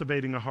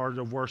cultivating a heart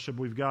of worship,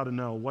 we've got to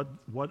know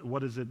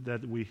what is it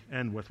that we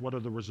end with? What are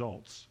the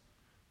results?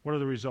 What are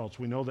the results?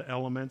 We know the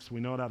elements. We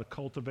know how to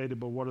cultivate it,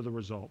 but what are the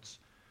results?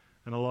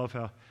 And I love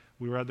how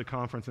we were at the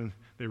conference and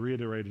they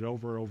reiterated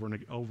over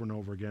and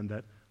over again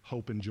that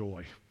hope and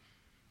joy.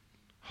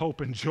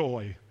 Hope and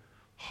joy.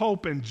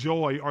 Hope and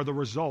joy are the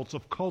results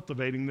of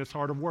cultivating this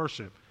heart of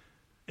worship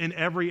in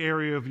every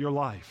area of your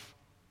life.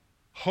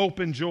 Hope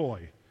and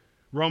joy.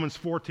 Romans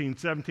 14,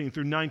 17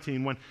 through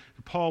 19, when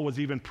Paul was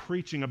even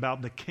preaching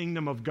about the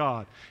kingdom of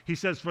God. He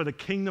says, for the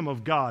kingdom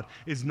of God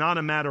is not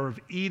a matter of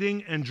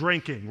eating and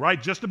drinking, right?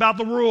 Just about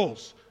the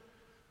rules,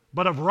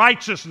 but of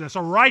righteousness,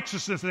 a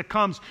righteousness that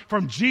comes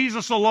from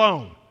Jesus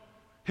alone.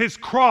 His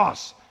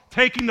cross,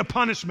 taking the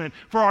punishment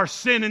for our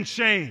sin and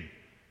shame,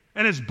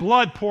 and His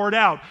blood poured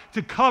out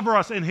to cover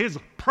us in His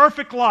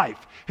perfect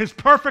life, His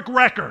perfect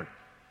record.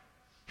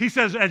 He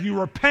says, as you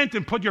repent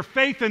and put your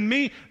faith in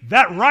me,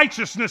 that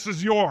righteousness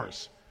is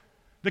yours.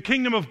 The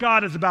kingdom of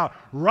God is about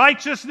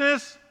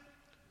righteousness,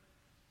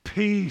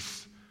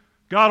 peace.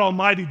 God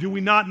Almighty, do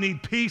we not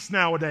need peace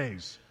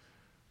nowadays?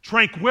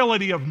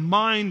 Tranquility of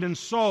mind and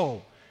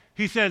soul.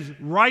 He says,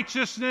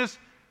 righteousness,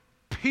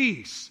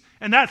 peace.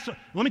 And let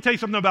me tell you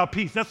something about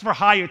peace. That's for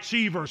high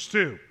achievers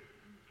too.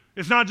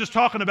 It's not just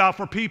talking about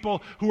for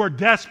people who are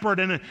desperate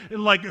and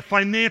in like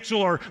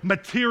financial or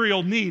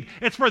material need.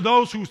 It's for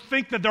those who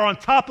think that they're on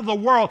top of the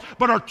world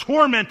but are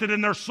tormented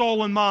in their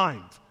soul and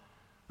mind.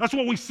 That's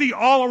what we see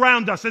all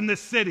around us in this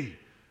city,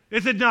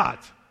 is it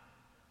not?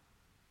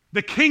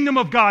 The kingdom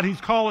of God He's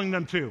calling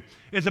them to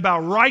is about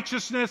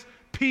righteousness,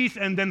 peace,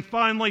 and then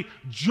finally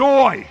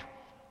joy.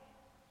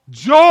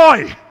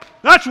 Joy!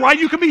 That's right,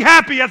 you can be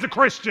happy as a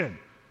Christian.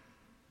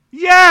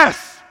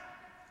 Yes!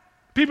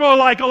 People are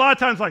like, a lot of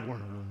times like,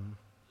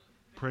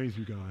 praise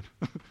you,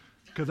 God,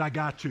 because I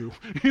got to.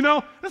 You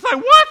know? It's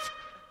like, what?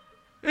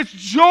 It's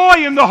joy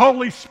in the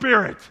Holy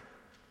Spirit.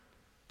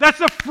 That's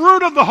the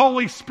fruit of the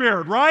Holy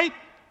Spirit, right?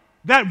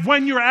 That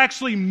when you're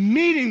actually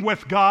meeting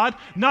with God,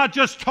 not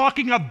just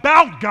talking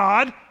about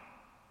God,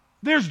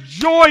 there's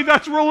joy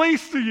that's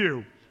released to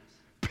you.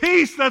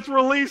 Peace that's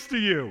released to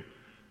you.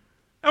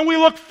 And we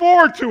look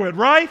forward to it,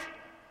 right?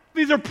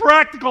 These are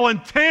practical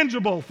and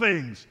tangible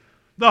things.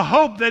 The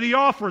hope that he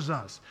offers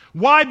us.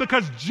 Why?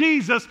 Because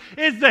Jesus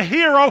is the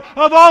hero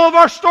of all of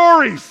our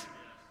stories.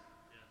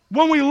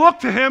 When we look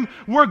to him,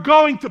 we're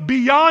going to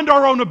beyond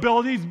our own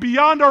abilities,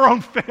 beyond our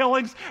own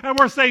failings, and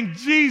we're saying,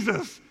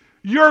 Jesus,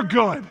 you're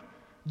good.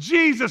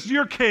 Jesus,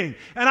 you're king.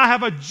 And I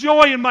have a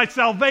joy in my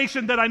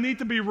salvation that I need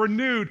to be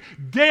renewed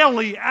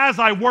daily as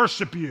I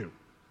worship you.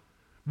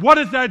 What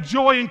does that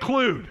joy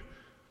include?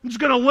 I'm just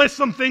going to list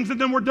some things and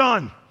then we're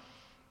done.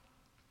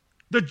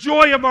 The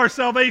joy of our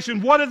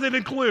salvation, what does it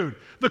include?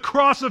 The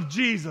cross of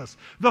Jesus,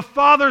 the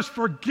Father's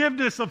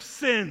forgiveness of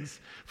sins,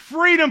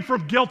 freedom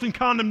from guilt and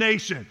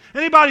condemnation.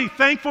 Anybody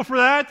thankful for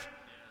that?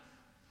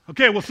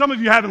 Okay, well, some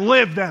of you haven't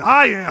lived that.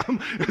 I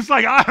am. It's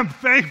like I am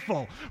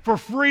thankful for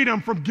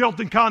freedom from guilt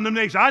and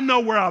condemnation. I know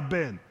where I've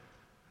been.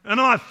 And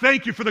I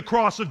thank you for the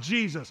cross of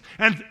Jesus.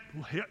 And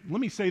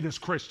let me say this,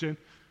 Christian.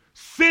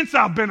 Since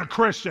I've been a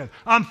Christian,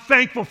 I'm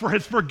thankful for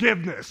his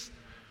forgiveness.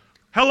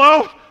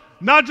 Hello?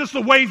 Not just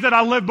the ways that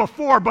I lived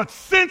before, but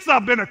since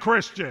I've been a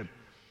Christian,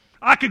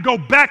 I could go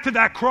back to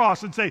that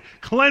cross and say,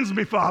 cleanse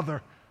me,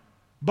 Father,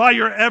 by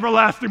your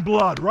everlasting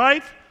blood,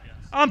 right?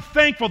 I'm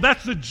thankful.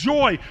 That's the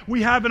joy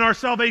we have in our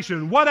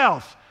salvation. What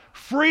else?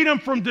 Freedom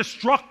from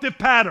destructive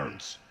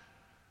patterns.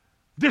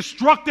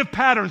 Destructive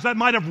patterns that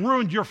might have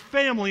ruined your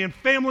family and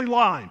family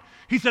line.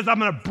 He says, I'm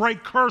going to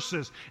break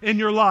curses in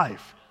your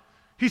life.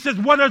 He says,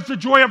 what is the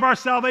joy of our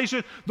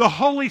salvation? The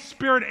Holy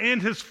Spirit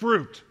and his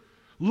fruit.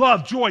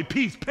 Love, joy,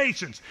 peace,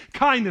 patience,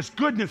 kindness,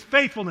 goodness,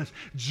 faithfulness,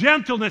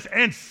 gentleness,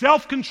 and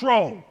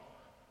self-control.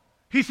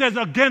 He says,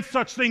 against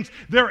such things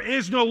there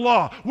is no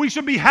law. We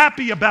should be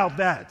happy about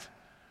that.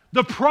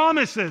 The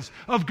promises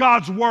of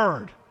God's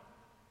word.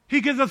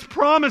 He gives us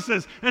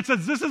promises and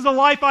says, this is the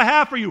life I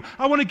have for you.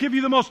 I want to give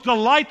you the most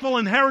delightful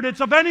inheritance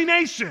of any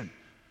nation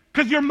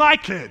because you're my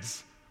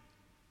kids.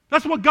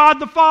 That's what God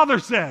the Father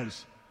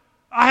says.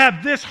 I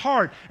have this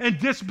heart and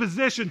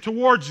disposition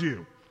towards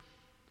you.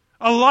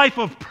 A life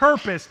of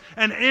purpose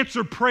and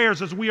answered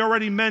prayers, as we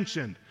already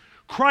mentioned.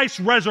 Christ's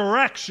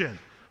resurrection,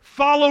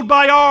 followed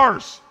by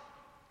ours.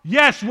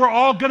 Yes, we're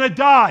all going to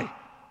die,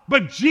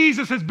 but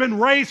Jesus has been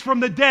raised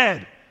from the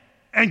dead.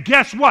 And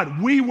guess what?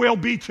 We will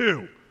be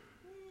too.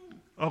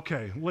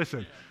 Okay,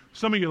 listen.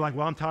 Some of you are like,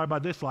 well, I'm tired by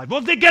this life.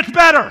 Well, it gets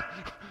better.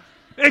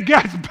 It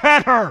gets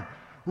better.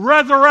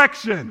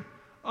 Resurrection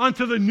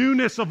unto the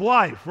newness of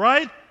life,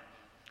 right?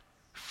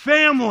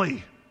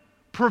 Family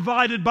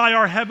provided by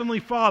our Heavenly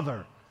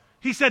Father.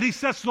 He said he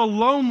sets the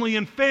lonely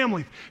in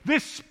families.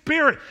 This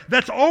spirit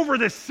that's over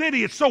this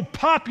city, it's so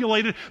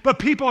populated, but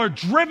people are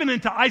driven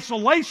into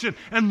isolation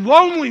and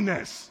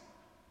loneliness.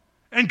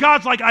 And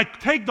God's like, I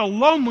take the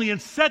lonely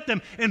and set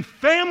them in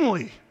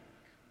family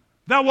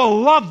that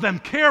will love them,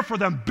 care for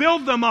them,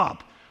 build them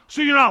up,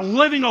 so you're not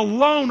living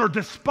alone or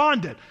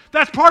despondent.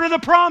 That's part of the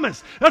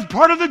promise. That's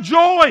part of the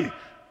joy,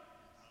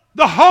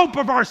 the hope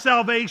of our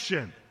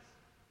salvation.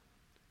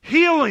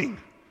 Healing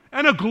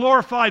and a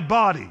glorified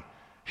body.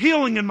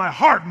 Healing in my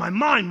heart, my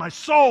mind, my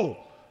soul.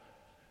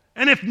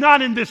 And if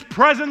not in this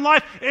present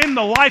life, in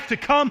the life to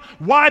come.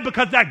 Why?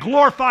 Because that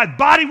glorified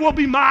body will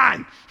be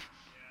mine.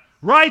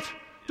 Right?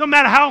 Don't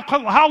matter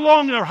how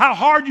long or how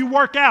hard you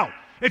work out.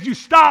 If you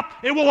stop,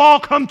 it will all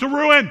come to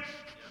ruin.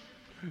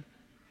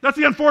 That's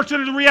the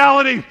unfortunate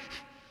reality.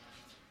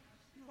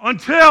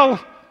 Until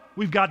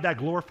we've got that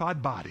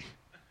glorified body.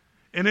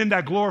 And in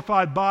that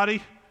glorified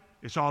body,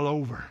 it's all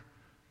over.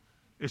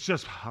 It's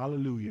just,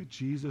 hallelujah,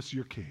 Jesus,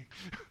 you're king.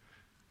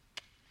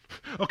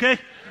 Okay?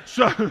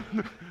 So,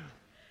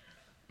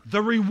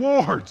 the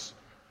rewards.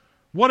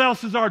 What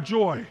else is our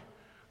joy?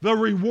 The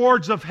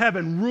rewards of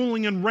heaven,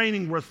 ruling and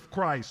reigning with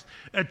Christ,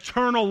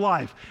 eternal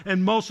life,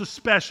 and most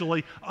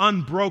especially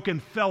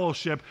unbroken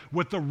fellowship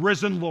with the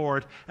risen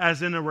Lord,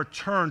 as in a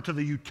return to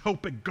the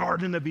utopic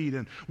Garden of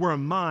Eden, where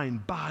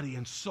mind, body,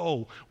 and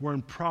soul were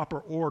in proper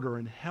order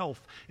and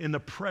health in the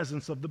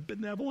presence of the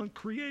benevolent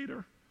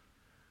Creator.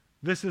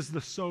 This is the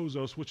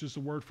sozos, which is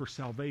the word for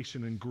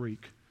salvation in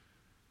Greek.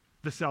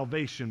 The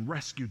salvation,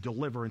 rescue,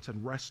 deliverance,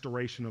 and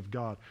restoration of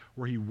God,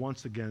 where he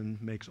once again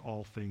makes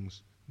all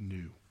things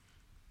new.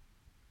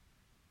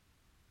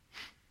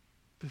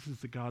 This is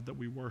the God that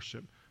we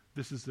worship.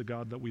 This is the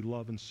God that we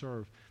love and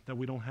serve, that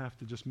we don't have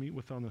to just meet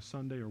with on a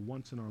Sunday or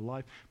once in our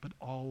life, but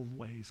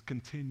always,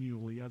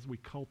 continually, as we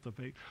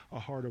cultivate a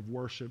heart of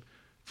worship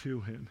to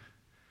him.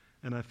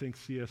 And I think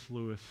C.S.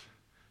 Lewis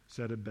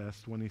said it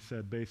best when he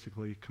said,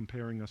 basically,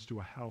 comparing us to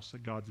a house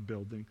that God's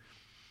building.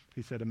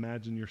 He said,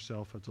 imagine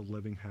yourself as a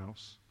living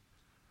house.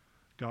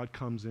 God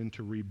comes in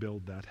to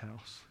rebuild that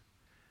house.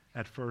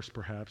 At first,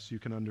 perhaps, you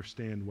can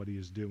understand what he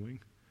is doing.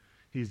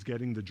 He's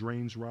getting the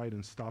drains right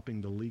and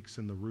stopping the leaks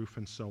in the roof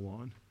and so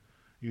on.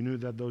 You knew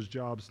that those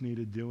jobs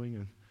needed doing,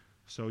 and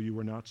so you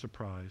were not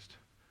surprised.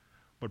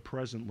 But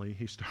presently,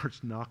 he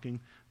starts knocking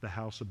the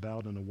house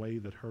about in a way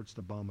that hurts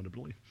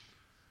abominably.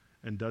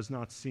 and does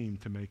not seem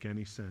to make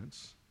any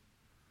sense.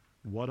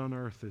 What on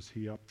earth is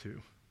he up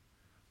to?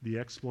 The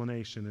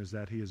explanation is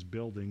that he is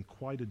building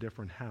quite a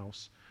different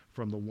house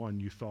from the one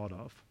you thought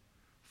of,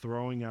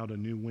 throwing out a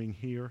new wing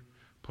here,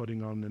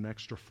 putting on an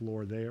extra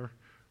floor there,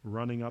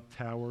 running up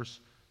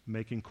towers,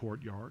 making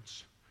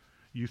courtyards.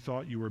 You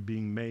thought you were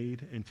being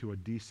made into a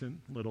decent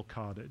little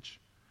cottage,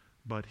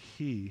 but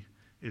he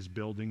is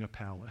building a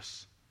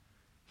palace.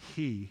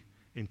 He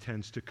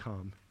intends to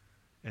come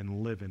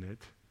and live in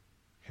it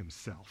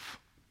himself.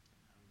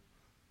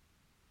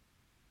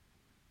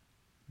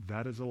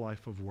 That is a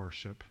life of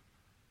worship.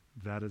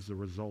 That is the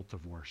result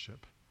of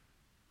worship,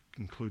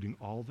 including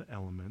all the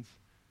elements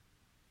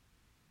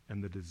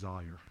and the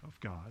desire of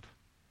God.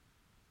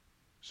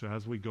 So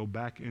as we go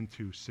back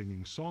into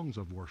singing songs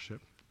of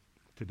worship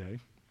today,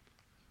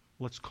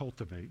 let's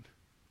cultivate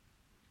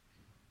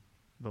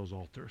those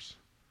altars.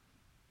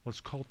 Let's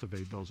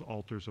cultivate those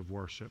altars of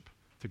worship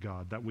to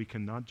God that we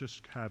can not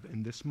just have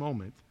in this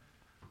moment,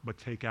 but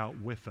take out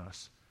with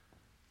us,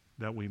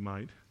 that we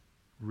might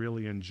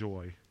really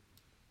enjoy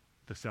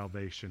the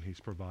salvation he's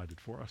provided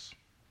for us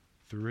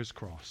through his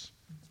cross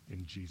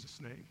in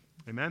Jesus' name.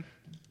 Amen?